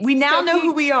 We now know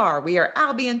who we are. We are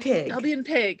Albion Pig. Albion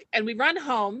Pig, and we run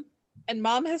home, and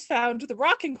Mom has found the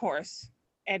rocking horse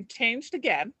and changed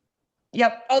again.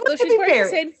 Yep. Although she's wearing the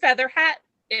same feather hat,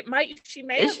 she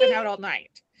may have been out all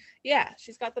night. Yeah,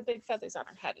 she's got the big feathers on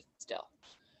her head still.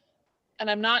 And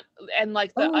in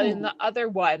the other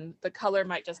one, the color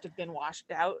might just have been washed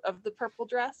out of the purple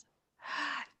dress.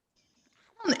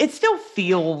 It still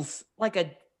feels like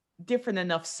a different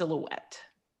enough silhouette.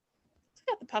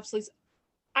 Got the puff sleeves.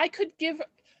 I could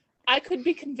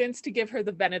be convinced to give her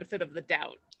the benefit of the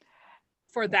doubt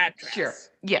for that dress. Sure.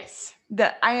 Yes.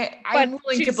 I'm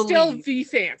willing to believe. Still V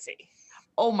fancy.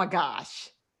 Oh my gosh.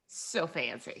 So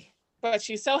fancy. But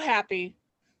she's so happy.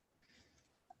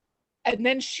 And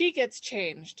then she gets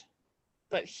changed,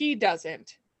 but he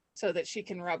doesn't, so that she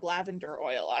can rub lavender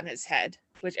oil on his head,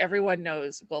 which everyone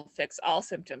knows will fix all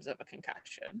symptoms of a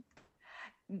concussion.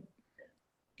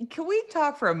 Can we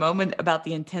talk for a moment about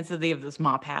the intensity of this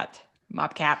mop cap?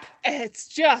 It's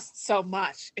just so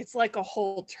much. It's like a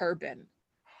whole turban.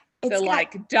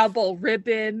 Double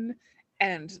ribbon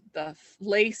and the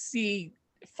lacy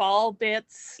fall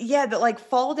bits. Yeah, that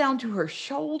fall down to her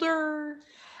shoulder.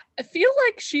 I feel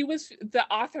like the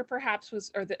author perhaps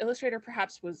was, or the illustrator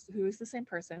perhaps was, who is the same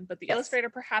person, but the illustrator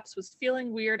perhaps was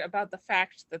feeling weird about the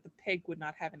fact that the pig would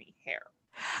not have any hair.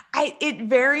 It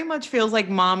very much feels like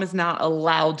Mom is not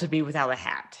allowed to be without a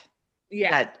hat. Yeah.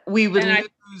 That we would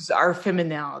lose our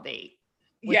femininity.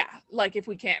 Yeah. Like if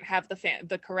we can't have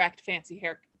the correct fancy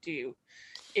hairdo,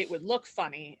 it would look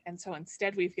funny. And so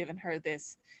instead we've given her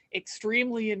this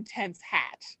extremely intense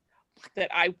hat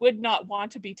that I would not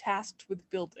want to be tasked with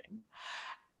building.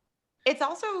 It's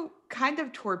also kind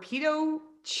of torpedo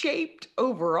shaped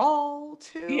overall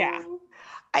too. Yeah.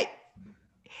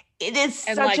 It is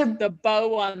and such the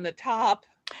bow on the top.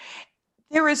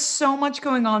 There is so much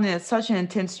going on, and it's such an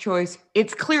intense choice.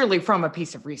 It's clearly from a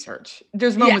piece of research.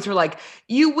 There's moments where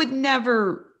you would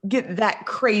never get that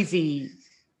crazy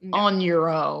on your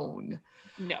own.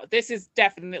 No, this is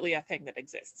definitely a thing that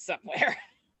exists somewhere.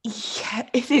 Yeah,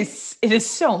 it is. It is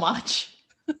so much.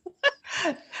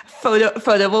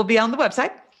 Photo will be on the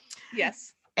website.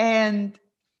 Yes. And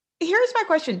here's my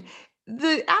question.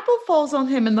 The apple falls on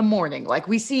him in the morning.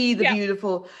 We see the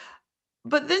beautiful,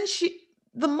 but then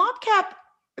the mop cap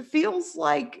feels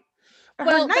like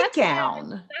her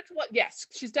nightgown. Yes,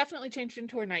 she's definitely changed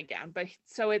into her nightgown. But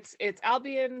so it's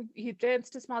Albion. He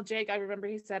danced to small Jake. I remember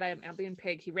he said, I am Albion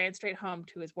Pig. He ran straight home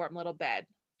to his warm little bed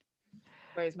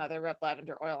where his mother rubbed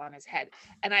lavender oil on his head.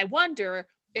 And I wonder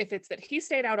if it's that he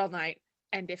stayed out all night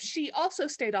And if she also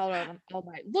stayed all night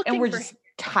And looking we're for just him,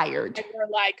 tired. and we're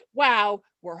like, wow,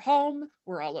 we're home,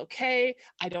 we're all okay.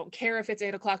 I don't care if it's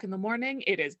 8:00 in the morning,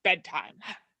 it is bedtime.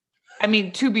 I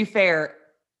mean, to be fair,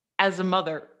 as a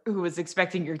mother who was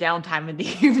expecting your downtime in the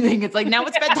evening, it's like, now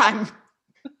it's bedtime.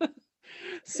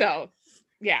 So,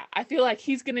 yeah, I feel like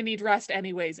he's going to need rest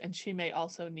anyways, and she may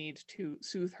also need to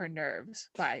soothe her nerves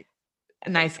by A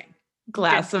nice thinking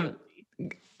glass of,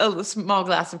 gently. a small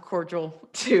glass of cordial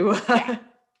to. Yeah.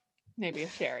 Maybe a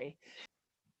sherry.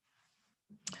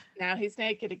 Now he's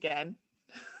naked again.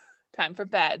 Time for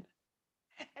bed.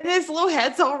 And his little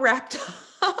head's all wrapped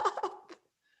up.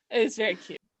 It is very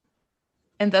cute.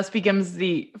 And thus begins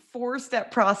the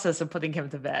 4-step process of putting him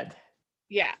to bed.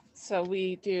 Yeah, so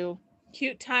we do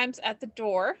cute times at the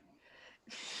door,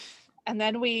 and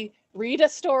then we read a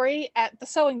story at the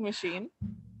sewing machine.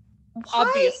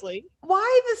 Obviously.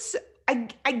 Why this?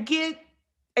 I get,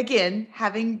 again,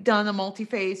 having done a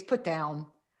multi-phase put down.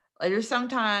 There's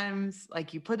sometimes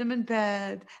like you put him in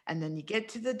bed and then you get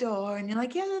to the door and you're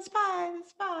like, yeah, that's fine,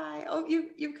 that's fine. Oh,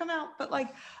 you've come out. But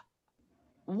like,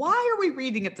 why are we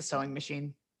reading at the sewing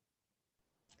machine?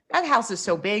 That house is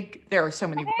so big. There are so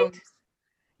many rooms.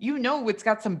 You know, it's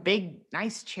got some big,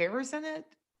 nice chairs in it.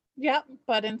 Yep,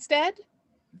 but instead,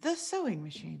 the sewing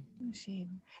machine.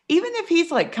 Even if he's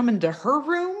like coming to her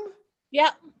room,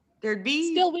 yep, there'd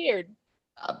be still weird.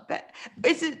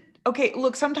 Is it okay?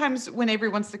 Look, sometimes when Avery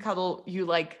wants to cuddle, you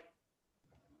like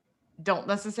don't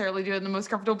necessarily do it in the most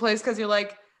comfortable place because you're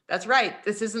like, that's right,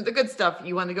 this isn't the good stuff.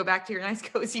 You want to go back to your nice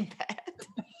cozy bed.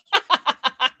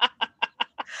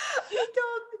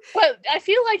 But I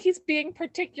feel like he's being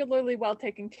particularly well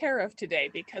taken care of today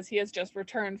because he has just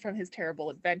returned from his terrible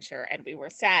adventure, and we were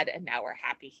sad, and now we're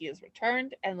happy he has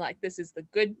returned, and like this is the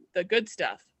good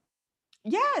stuff.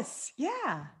 Yes,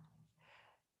 yeah.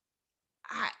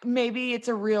 Maybe it's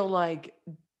a real like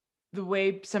the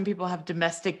way some people have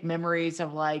domestic memories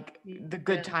of like the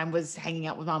good time was hanging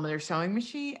out with mom and their sewing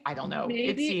machine. I don't know.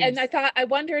 Maybe, and I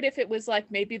wondered if it was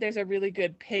like maybe there's a really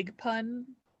good pig pun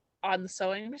on the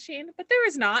sewing machine, but there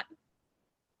is not.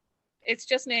 It's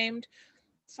just named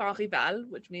sans rival,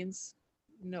 which means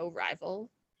no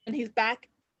rival. And he's back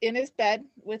in his bed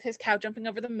with his cow jumping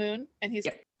over the moon, and he's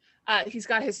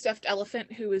got his stuffed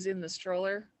elephant who is in the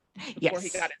stroller before he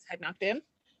got his head knocked in,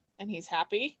 and he's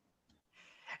happy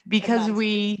because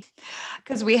we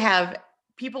have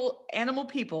people, animals,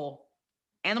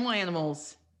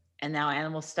 and now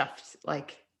animal stuffed.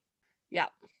 Like, yeah.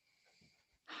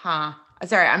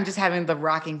 Sorry, I'm just having the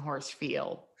rocking horse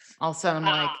feel. All of a sudden,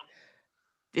 I'm like,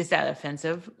 is that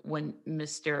offensive when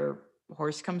Mr.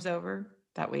 Horse comes over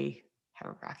that we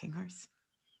have a rocking horse?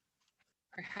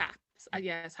 Perhaps.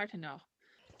 Yeah, it's hard to know.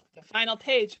 The final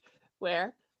page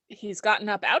where he's gotten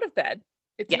up out of bed.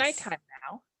 It's nighttime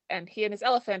now, and he and his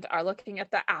elephant are looking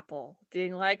at the apple,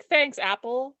 being like, thanks,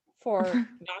 apple, for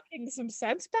knocking some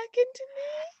sense back into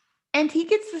me. And he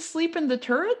gets to sleep in the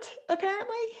turret,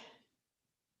 apparently.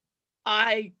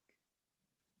 I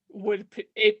would,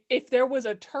 if there was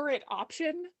a turret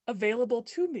option available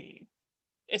to me,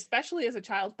 especially as a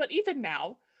child, but even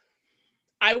now,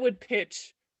 I would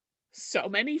pitch so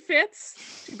many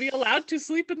fits to be allowed to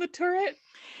sleep in the turret.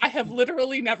 I have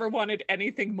literally never wanted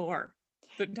anything more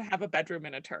than to have a bedroom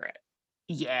in a turret.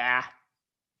 Yeah.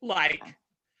 Like,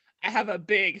 I have a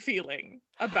big feeling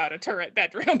about a turret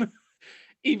bedroom,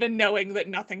 even knowing that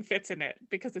nothing fits in it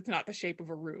because it's not the shape of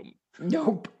a room.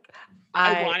 Nope.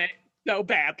 I want it so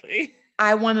badly.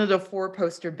 I wanted a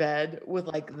 4-poster bed with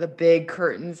like the big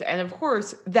curtains. And of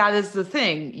course, that is the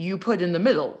thing you put in the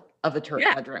middle of a turret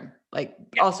bedroom. Like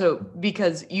also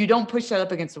because you don't push that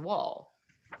up against the wall.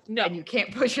 No. And you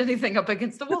can't push anything up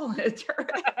against the wall in a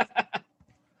turret.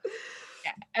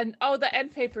 And the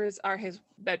end papers are his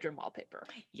bedroom wallpaper.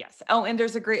 Yes. Oh, and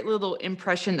there's a great little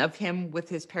impression of him with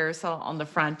his parasol on the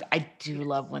front. I do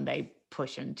love when they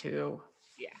push into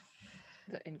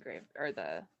the engraved or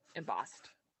the embossed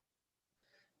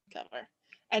cover.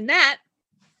 And that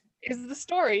is the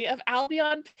story of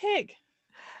Albion Pig.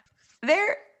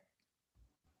 That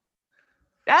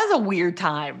was a weird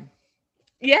time.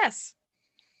 Yes.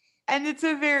 And it's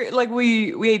a very like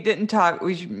we didn't talk.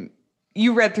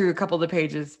 You read through a couple of the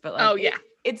pages, but like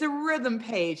it's a rhythm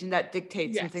page, and that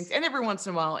dictates some things. And every once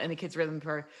in a while, in the kids' rhythm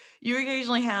part, you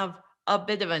occasionally have a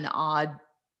bit of an odd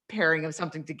pairing of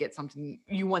something to get something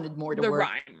you wanted more to work. The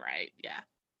rhyme, right? Yeah.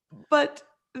 But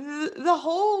the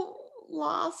whole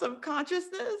loss of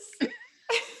consciousness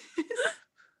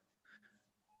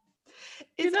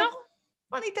is a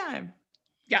funny time.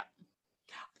 Yeah.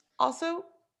 Also,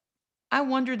 I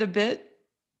wondered a bit,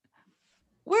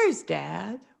 where's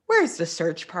Dad? Where's the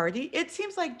search party? It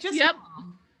seems like just Yep.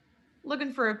 mom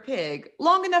looking for a pig.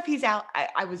 Long enough he's out.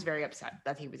 I was very upset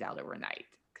that he was out overnight.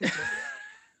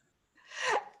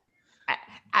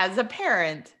 As a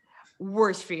parent,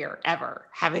 worst fear ever,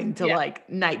 having to like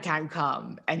nighttime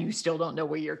come and you still don't know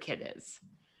where your kid is.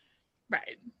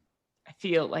 Right. I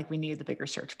feel like we need the bigger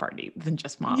search party than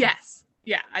just mom. Yes.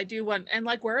 Yeah, I do want. And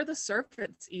like, where are the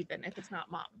servants even if it's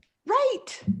not mom?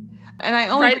 Right. And I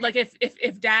only like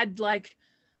if dad like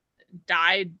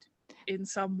died in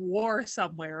some war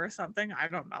somewhere or something, I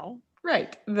don't know.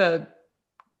 Right. The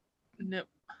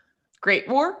Great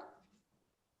War?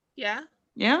 Yeah.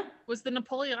 Yeah. Was the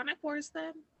Napoleonic Wars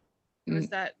then? Or was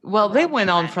that they went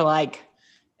on for like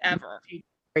ever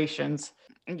generations.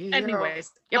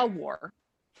 Anyways, a war.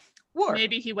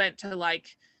 Maybe he went to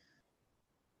like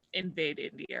invade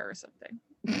India or something.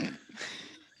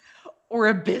 Or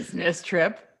a business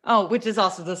trip. Oh, which is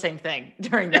also the same thing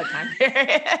during that time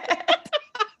period.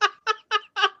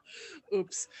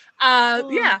 Oops.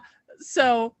 Yeah.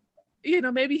 So,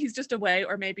 maybe he's just away,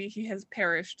 or maybe he has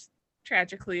perished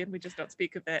tragically and we just don't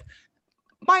speak of it.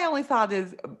 My only thought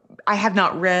is I have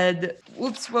not read,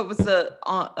 what was the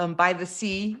By the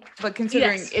Sea? But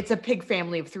considering it's a pig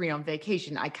family of 3 on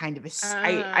vacation, I kind of,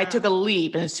 I took a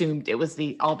leap and assumed it was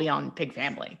the Albion pig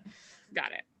family.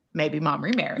 Got it. Maybe mom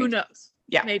remarried. Who knows?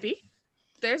 Yeah. Maybe.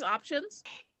 There's options.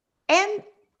 And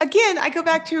again, I go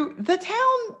back to the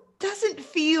town doesn't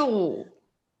feel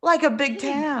like a big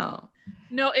town.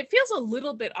 No, it feels a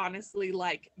little bit, honestly,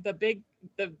 like the big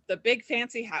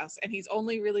fancy house, and he's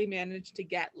only really managed to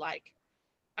get like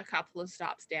a couple of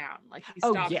stops down. Like he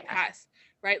stopped past,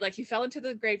 right? Like he fell into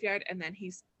the graveyard, and then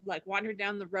he's like wandered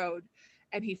down the road,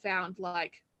 and he found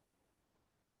like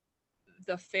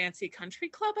the fancy country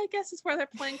club, I guess, is where they're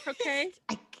playing croquet.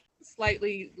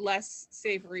 Slightly less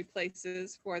savory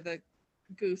places for the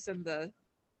goose and the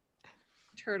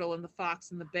turtle and the fox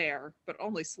and the bear, but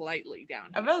only slightly down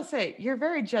here. I'm about to say, you're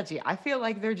very judgy. I feel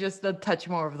like they're just a touch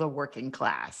more of the working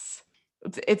class.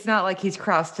 It's not like he's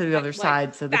crossed to the other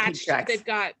side, so the pig tracks. They've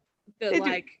got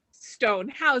the stone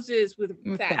houses with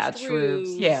thatched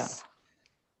roofs. Yeah.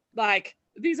 Like,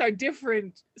 these are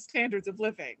different standards of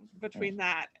living between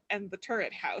that and the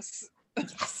turret house.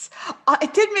 Yes. I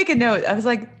did make a note. I was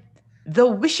like, the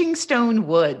Wishing Stone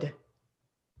Wood.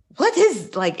 What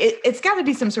is, like, it's got to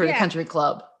be some sort of country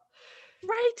club.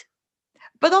 Right.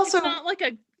 But also, it's not like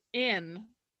an inn.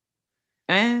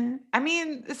 I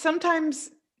mean,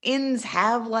 sometimes inns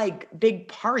have like big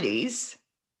parties.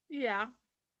 Yeah.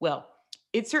 Well,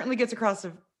 it certainly gets across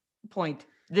the point.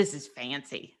 This is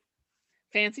fancy.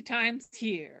 Fancy times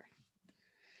here.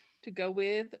 To go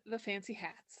with the fancy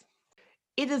hats.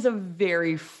 It is a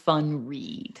very fun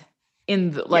read.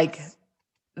 It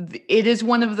is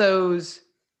one of those.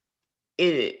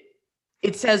 It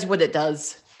says what it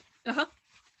does. Uh-huh.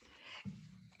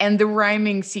 And the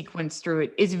rhyming sequence through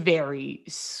it is very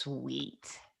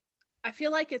sweet. I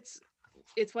feel like it's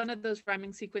one of those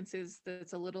rhyming sequences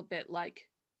that's a little bit like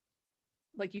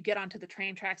you get onto the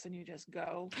train tracks and you just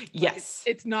go. Yes.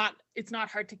 It's not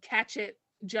hard to catch it.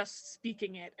 Just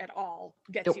speaking it at all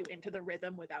gets you into the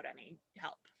rhythm without any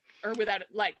help, or without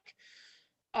like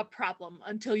a problem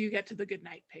until you get to the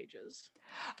goodnight pages.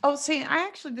 Oh, see, I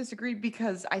actually disagree,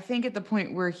 because I think at the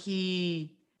point where the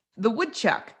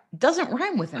woodchuck doesn't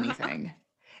rhyme with anything.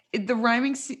 The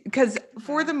rhyming, because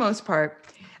for the most part,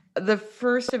 the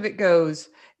first of it goes,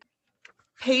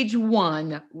 page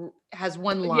 1 has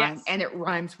one line and it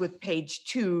rhymes with page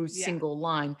 2 single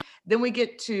line. Then we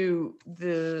get to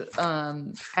the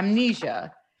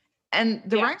amnesia, and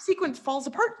the rhyme sequence falls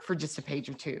apart for just a page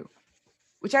or two,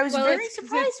 which I was very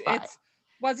surprised by.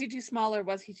 Was he too small, or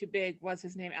was he too big? Was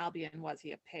his name Albion? Was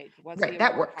he a pig? Was he a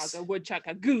that warthog, works. a woodchuck,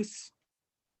 a goose,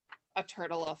 a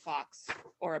turtle, a fox,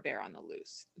 or a bear on the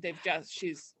loose?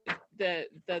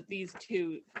 These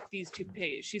two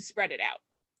pages. She's spread it out.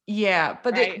 Yeah,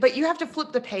 but but you have to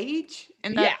flip the page,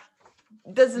 and that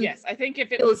doesn't. Yes, I think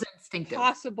if it was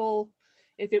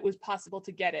possible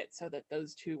to get it so that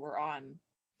those two were on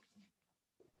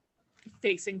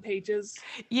facing pages,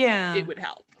 it would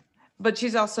help. But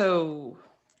she's also,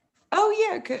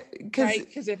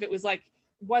 because if it was like,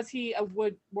 was he a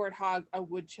warthog, a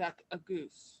woodchuck, a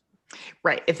goose?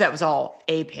 Right. If that was all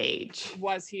a page.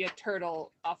 Was he a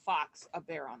turtle, a fox, a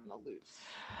bear on the loose?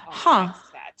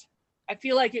 That. I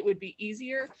feel like it would be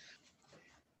easier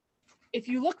if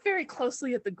you look very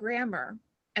closely at the grammar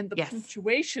and the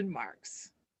punctuation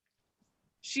marks.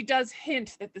 She does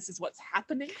hint that this is what's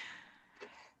happening,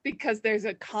 because there's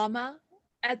a comma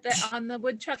on the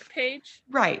woodchuck page,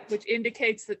 right, which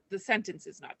indicates that the sentence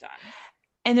is not done.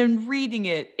 And in reading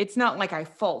it, it's not like I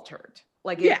faltered.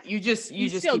 Like Yeah. you just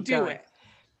still keep do going. it.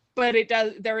 But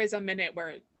there is a minute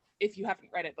where if you haven't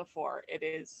read it before, it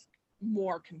is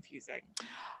more confusing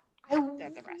than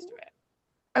the rest of it.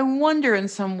 I wonder in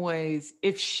some ways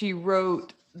if she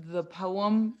wrote the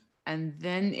poem and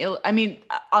then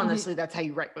honestly, that's how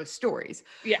you write most stories.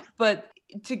 Yeah. But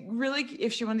to really,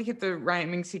 if she wanted to keep the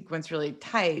rhyming sequence really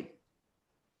tight,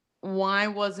 why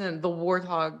wasn't the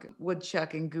warthog,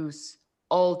 woodchuck, and goose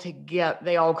all together?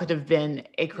 They all could have been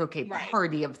a croquet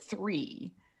party of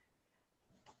 3.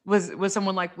 Was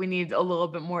someone like, we need a little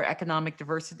bit more economic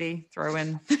diversity? Throw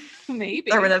in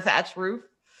maybe throw in a thatched roof.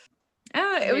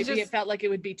 It felt like it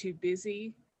would be too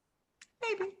busy.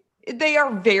 Maybe they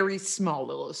are very small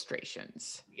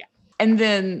illustrations. Yeah. And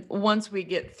then once we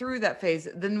get through that phase,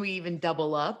 then we even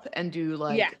double up and do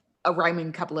like a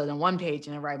rhyming couplet on one page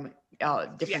and a rhyming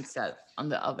different set on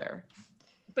the other.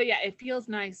 But yeah, it feels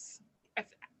nice.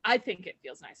 I think it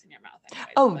feels nice in your mouth.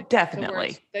 Anyways. Oh, like definitely.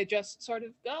 The words, they just sort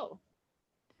of go,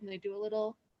 and they do a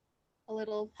little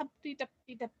humpty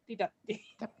dumpty dumpty dumpty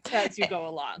as you go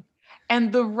along.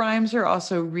 And the rhymes are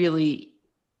also really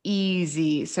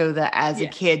easy, so that as a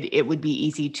kid, it would be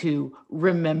easy to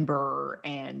remember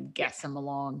and guess them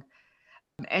along.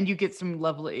 And you get some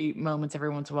lovely moments every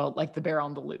once in a while, like the bear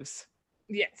on the loose.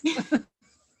 Yes.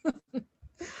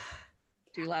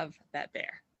 Do love that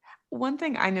bear. One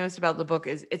thing I noticed about the book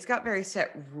is it's got very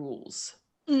set rules.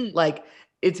 Like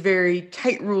it's very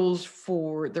tight rules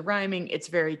for the rhyming. It's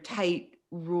very tight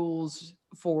rules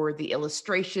for the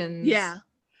illustrations. Yeah.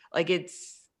 Like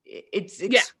it's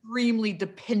extremely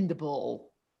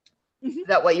dependable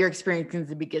that what you're experiencing at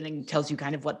the beginning tells you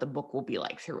kind of what the book will be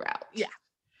like throughout. Yeah.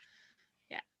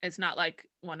 Yeah. It's not like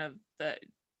one of the,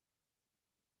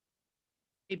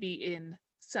 maybe in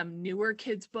some newer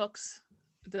kids' books,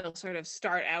 they'll sort of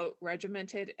start out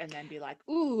regimented and then be like,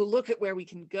 ooh, look at where we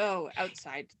can go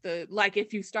outside like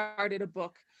if you started a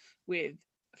book with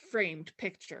framed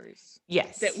pictures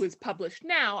that was published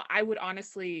now, I would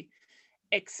honestly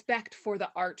expect for the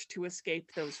art to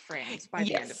escape those frames by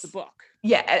the end of the book.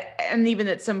 Yeah, and even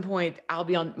at some point,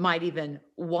 Albion might even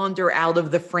wander out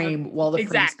of the frame while the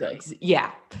frame's good.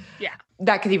 Yeah. Yeah.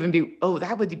 That could even be,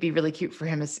 that would be really cute for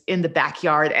him, is in the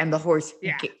backyard and the horse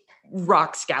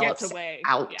rock scallops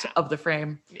out of the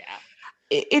frame. Yeah.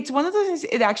 It's one of those things,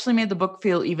 it actually made the book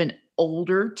feel even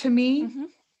older to me. Mm-hmm.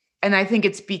 And I think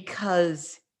it's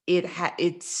because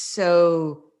it's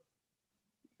so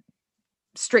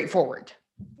straightforward.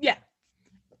 Yeah.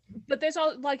 But there's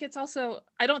it's also,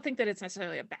 I don't think that it's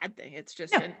necessarily a bad thing. It's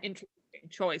just an interesting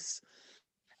choice.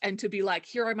 And to be like,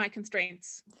 here are my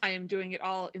constraints. I am doing it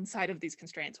all inside of these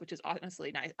constraints, which is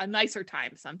honestly a nicer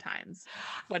time sometimes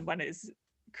when one is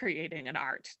creating an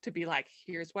art, to be like,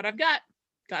 here's what I've got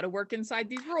to work inside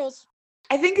these rules.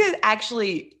 I think it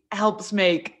actually helps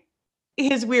make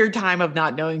his weird time of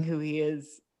not knowing who he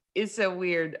is so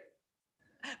weird.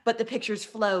 But the pictures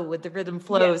flow with the rhythm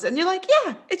flows, and you're like,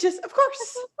 yeah, it's just, of course,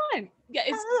 it's fine. Yeah,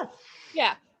 it's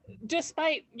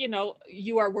despite,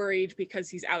 you are worried because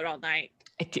he's out all night.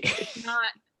 It's not,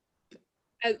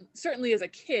 certainly as a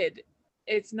kid,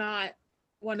 it's not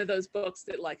one of those books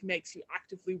that like makes you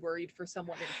actively worried for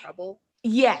someone in trouble.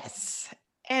 Yes,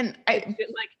 and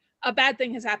like a bad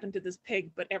thing has happened to this pig,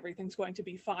 but everything's going to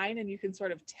be fine, and you can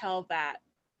sort of tell that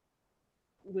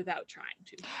without trying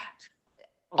to.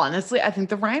 Honestly, I think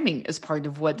the rhyming is part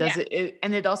of what does it,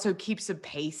 and it also keeps a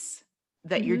pace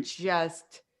that you're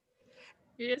just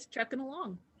trucking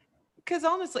along. Because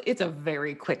honestly, it's a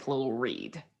very quick little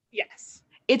read. Yes.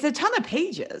 It's a ton of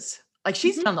pages. Like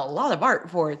she's done a lot of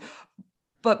art for it,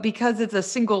 but because it's a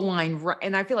single line,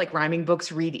 and I feel like rhyming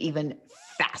books read even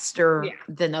faster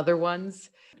than other ones.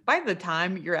 By the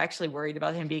time you're actually worried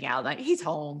about him being out, like he's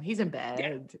home, he's in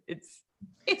bed. Yeah.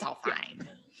 It's all fine.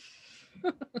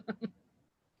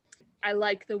 I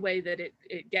like the way that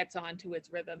it gets onto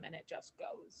its rhythm and it just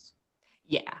goes.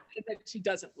 Yeah. That she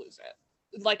doesn't lose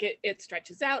it. Like it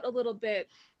stretches out a little bit,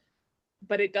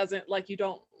 but it doesn't, like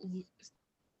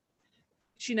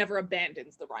she never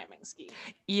abandons the rhyming scheme.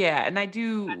 Yeah, and I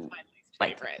do. That's my least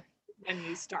favorite. When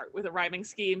you start with a rhyming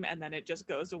scheme and then it just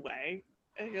goes away.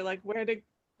 And you're like, where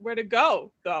to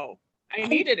go though? I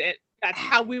needed it. That's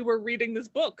how we were reading this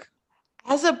book.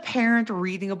 As a parent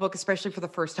reading a book, especially for the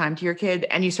first time to your kid,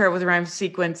 and you start with a rhyme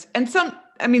sequence, and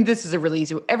this is a really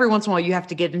easy, every once in a while you have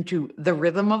to get into the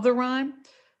rhythm of the rhyme.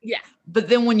 Yeah. But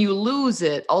then when you lose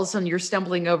it, all of a sudden you're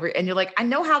stumbling over and you're like, I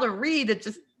know how to read it.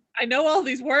 I know all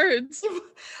these words.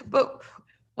 But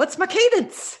what's my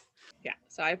cadence? Yeah.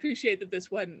 So I appreciate that this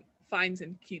one finds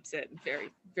and keeps it very,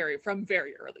 very, from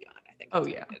very early on, I think. Oh,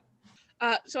 yeah.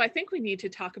 So I think we need to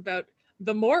talk about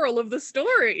the moral of the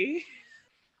story.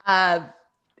 80s.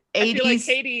 I feel like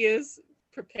Katie is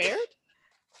prepared.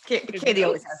 Katie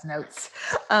always has notes.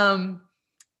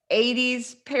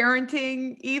 80s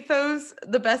parenting ethos.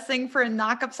 The best thing for a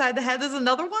knock upside the head is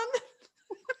another one.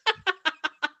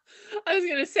 I was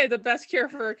going to say the best cure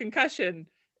for a concussion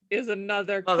is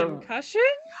another concussion.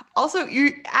 Also,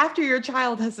 after your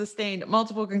child has sustained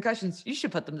multiple concussions, you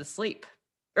should put them to sleep.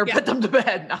 Or put them to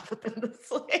bed, not put them to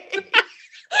sleep.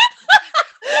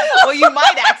 Well, you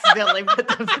might accidentally put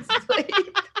them to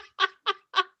sleep.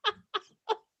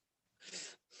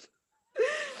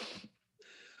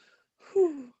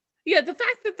 Yeah, the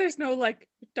fact that there's no like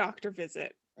doctor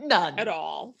visit. None. At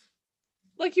all.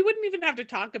 Like you wouldn't even have to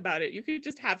talk about it. You could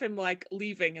just have him like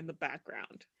leaving in the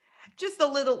background. Just a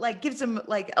little, like gives him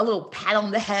like a little pat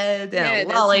on the head and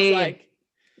a lolly. Like,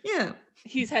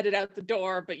 he's headed out the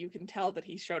door, but you can tell that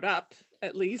he showed up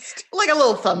at least. Like a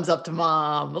little thumbs up to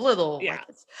mom, a little. Yeah.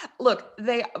 Like, look,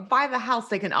 they buy the house.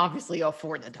 They can obviously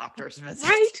afford the doctor's visit.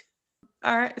 Right.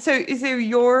 All right. So is there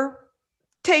your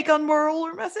take on moral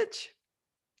or message?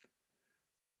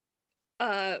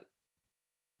 I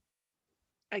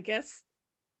guess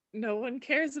no one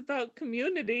cares about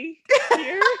community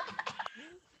here.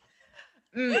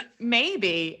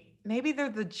 Maybe they're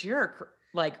the jerk,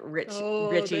 like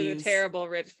richies. They're the terrible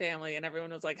rich family, and everyone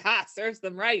was like, "Ha, serves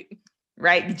them right."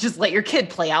 Right, just let your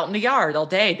kid play out in the yard all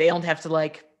day. They don't have to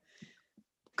like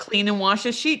clean and wash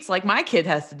the sheets like my kid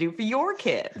has to do for your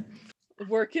kid.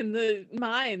 Work in the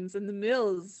mines and the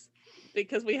mills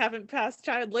because we haven't passed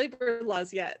child labor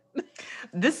laws yet.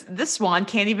 This swan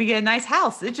can't even get a nice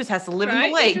house. It just has to live in the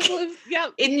lake.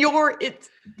 It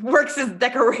works as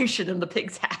decoration in the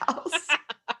pig's house.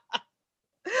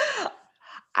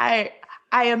 I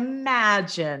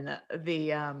imagine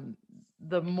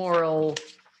the moral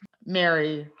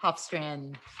Mary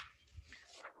Hofstrand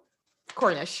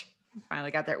Cornish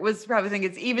finally got there. Was probably think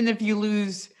it's even if you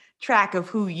lose track of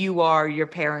who you are, your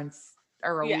parents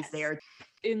are always there.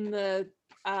 In the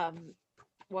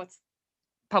what's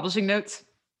publishing notes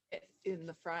in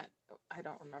the front, I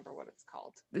don't remember what it's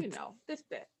called. This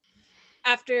bit.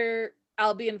 After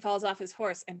Albion falls off his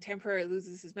horse and temporarily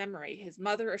loses his memory, his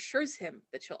mother assures him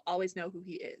that she'll always know who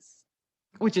he is,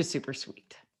 which is super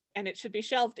sweet. And it should be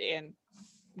shelved in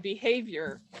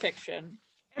behavior fiction.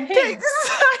 I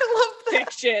love that.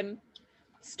 Fiction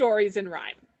stories in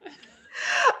rhyme.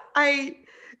 I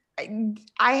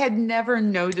had never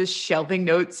noticed shelving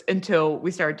notes until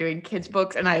we started doing kids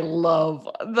books, and I love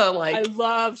I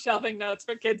love shelving notes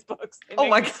for kids books. Oh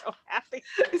my God, so happy!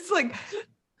 It's like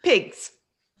pigs,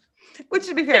 which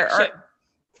to be fair,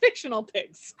 fictional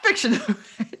pigs. Fictional,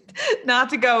 not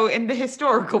to go into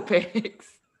historical pigs.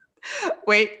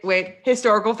 Wait,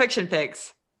 historical fiction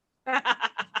pigs.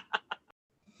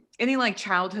 Any like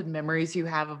childhood memories you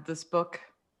have of this book?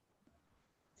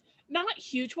 Not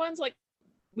huge ones. Like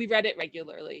we read it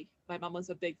regularly. My mom was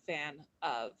a big fan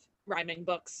of rhyming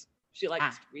books. She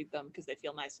likes to read them because they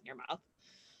feel nice in your mouth.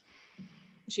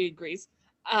 She agrees.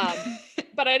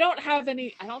 But I don't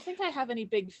think I have any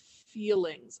big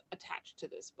feelings attached to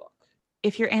this book.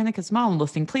 If you're Annika's mom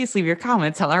listening, please leave your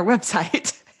comments on our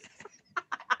website.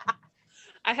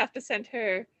 I have to send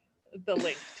her the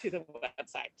link to the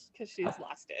website because she's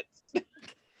lost it.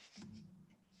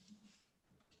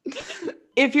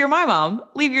 If you're my mom,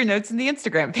 leave your notes in the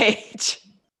Instagram page.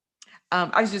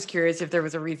 I was just curious if there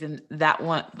was a reason that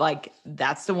one, like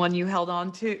that's the one you held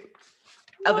on to,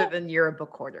 other than you're a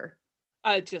book hoarder.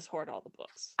 I just hoard all the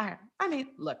books. I mean,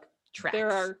 look, tracks.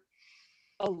 There are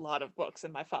a lot of books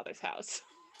in my father's house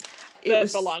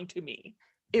that belong to me.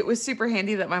 It was super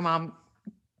handy that my mom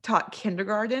taught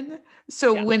kindergarten.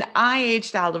 So when I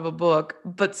aged out of a book,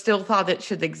 but still thought it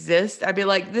should exist, I'd be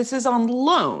like, this is on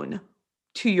loan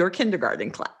to your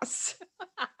kindergarten class.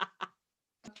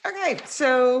 Okay,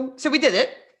 so we did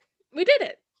it. We did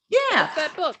it. Yeah.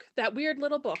 That book, that weird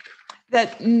little book.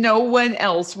 That no one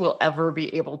else will ever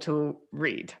be able to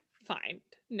read. Fine.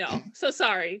 No. So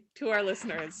sorry to our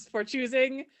listeners for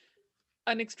choosing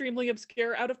an extremely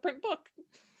obscure out-of-print book.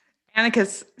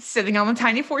 Annika's sitting on a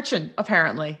tiny fortune,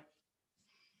 apparently.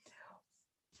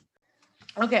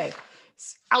 Okay.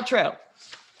 Outro.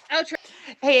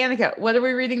 Hey, Annika, what are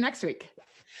we reading next week?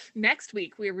 Next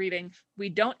week, we're reading We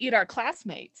Don't Eat Our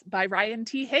Classmates by Ryan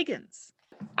T. Higgins.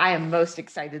 I am most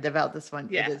excited about this one.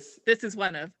 Yes, this is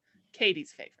one of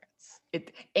Katie's favorites.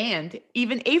 And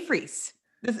even Avery's.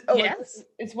 Yes.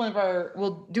 It's one of our,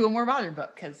 we'll do a more modern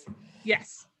book because.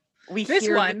 Yes. This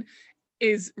one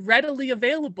is readily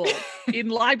available in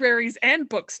libraries and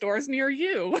bookstores near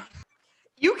you.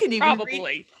 You can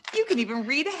even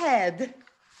read ahead.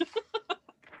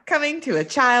 Coming to a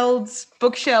child's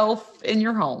bookshelf in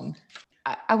your home.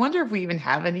 I wonder if we even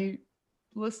have any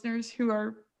listeners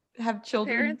who have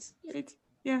children. Parents?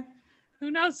 Yeah.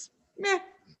 Who knows? Meh.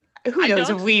 Who knows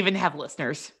if we even have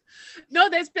listeners? No,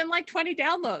 there's been like 20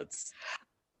 downloads.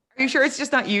 Are you sure it's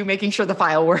just not you making sure the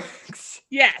file works?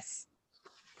 Yes.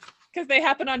 Because they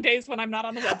happen on days when I'm not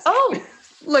on the website. Oh,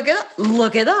 look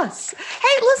at us.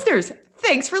 Hey, listeners,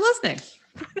 thanks for listening.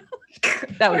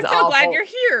 That was We're so awful. glad you're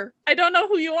here. I don't know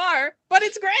who you are, but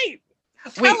it's great.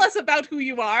 Tell us about who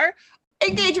you are.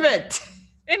 Engagement.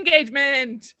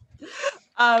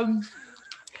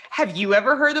 Have you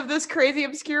ever heard of this crazy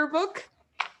obscure book?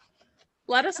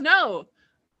 Let us know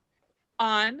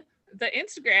on the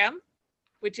Instagram,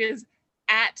 which is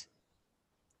at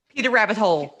Peter Rabbit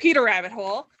Hole.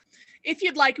 If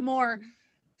you'd like more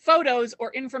photos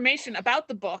or information about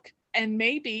the book and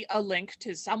maybe a link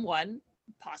to someone,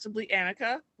 possibly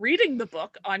Annika, reading the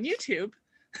book on YouTube,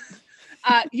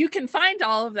 you can find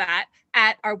all of that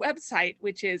at our website,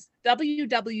 which is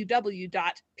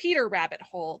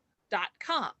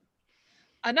www.peterrabbithole.com.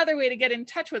 Another way to get in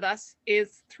touch with us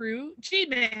is through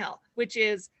Gmail, which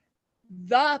is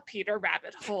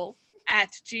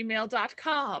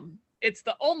thepeterrabbithole@gmail.com. It's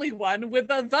the only one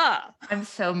with a the. I'm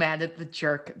so mad at the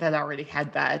jerk that already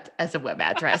had that as a web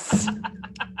address.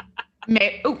 I'm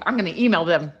going to email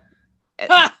them.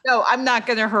 No, I'm not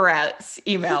going to harass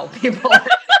email people.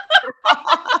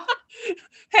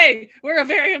 Hey, we're a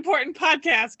very important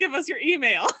podcast. Give us your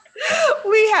email.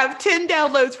 We have 10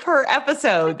 downloads per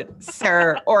episode,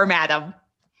 sir or madam.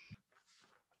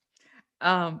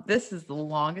 This is the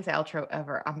longest outro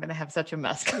ever. I'm going to have such a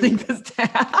mess cutting this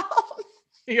down.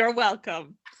 You're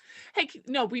welcome. Hey,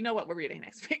 no, we know what we're reading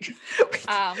next week.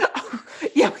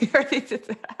 Yeah, we already did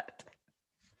that.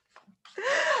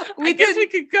 I guess we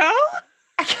could go.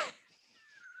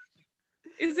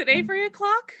 Is it Avery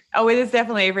o'clock? Oh, it is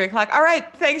definitely Avery o'clock. All right.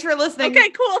 Thanks for listening.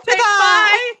 Okay, cool. Thanks. Ta-da!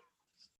 Bye.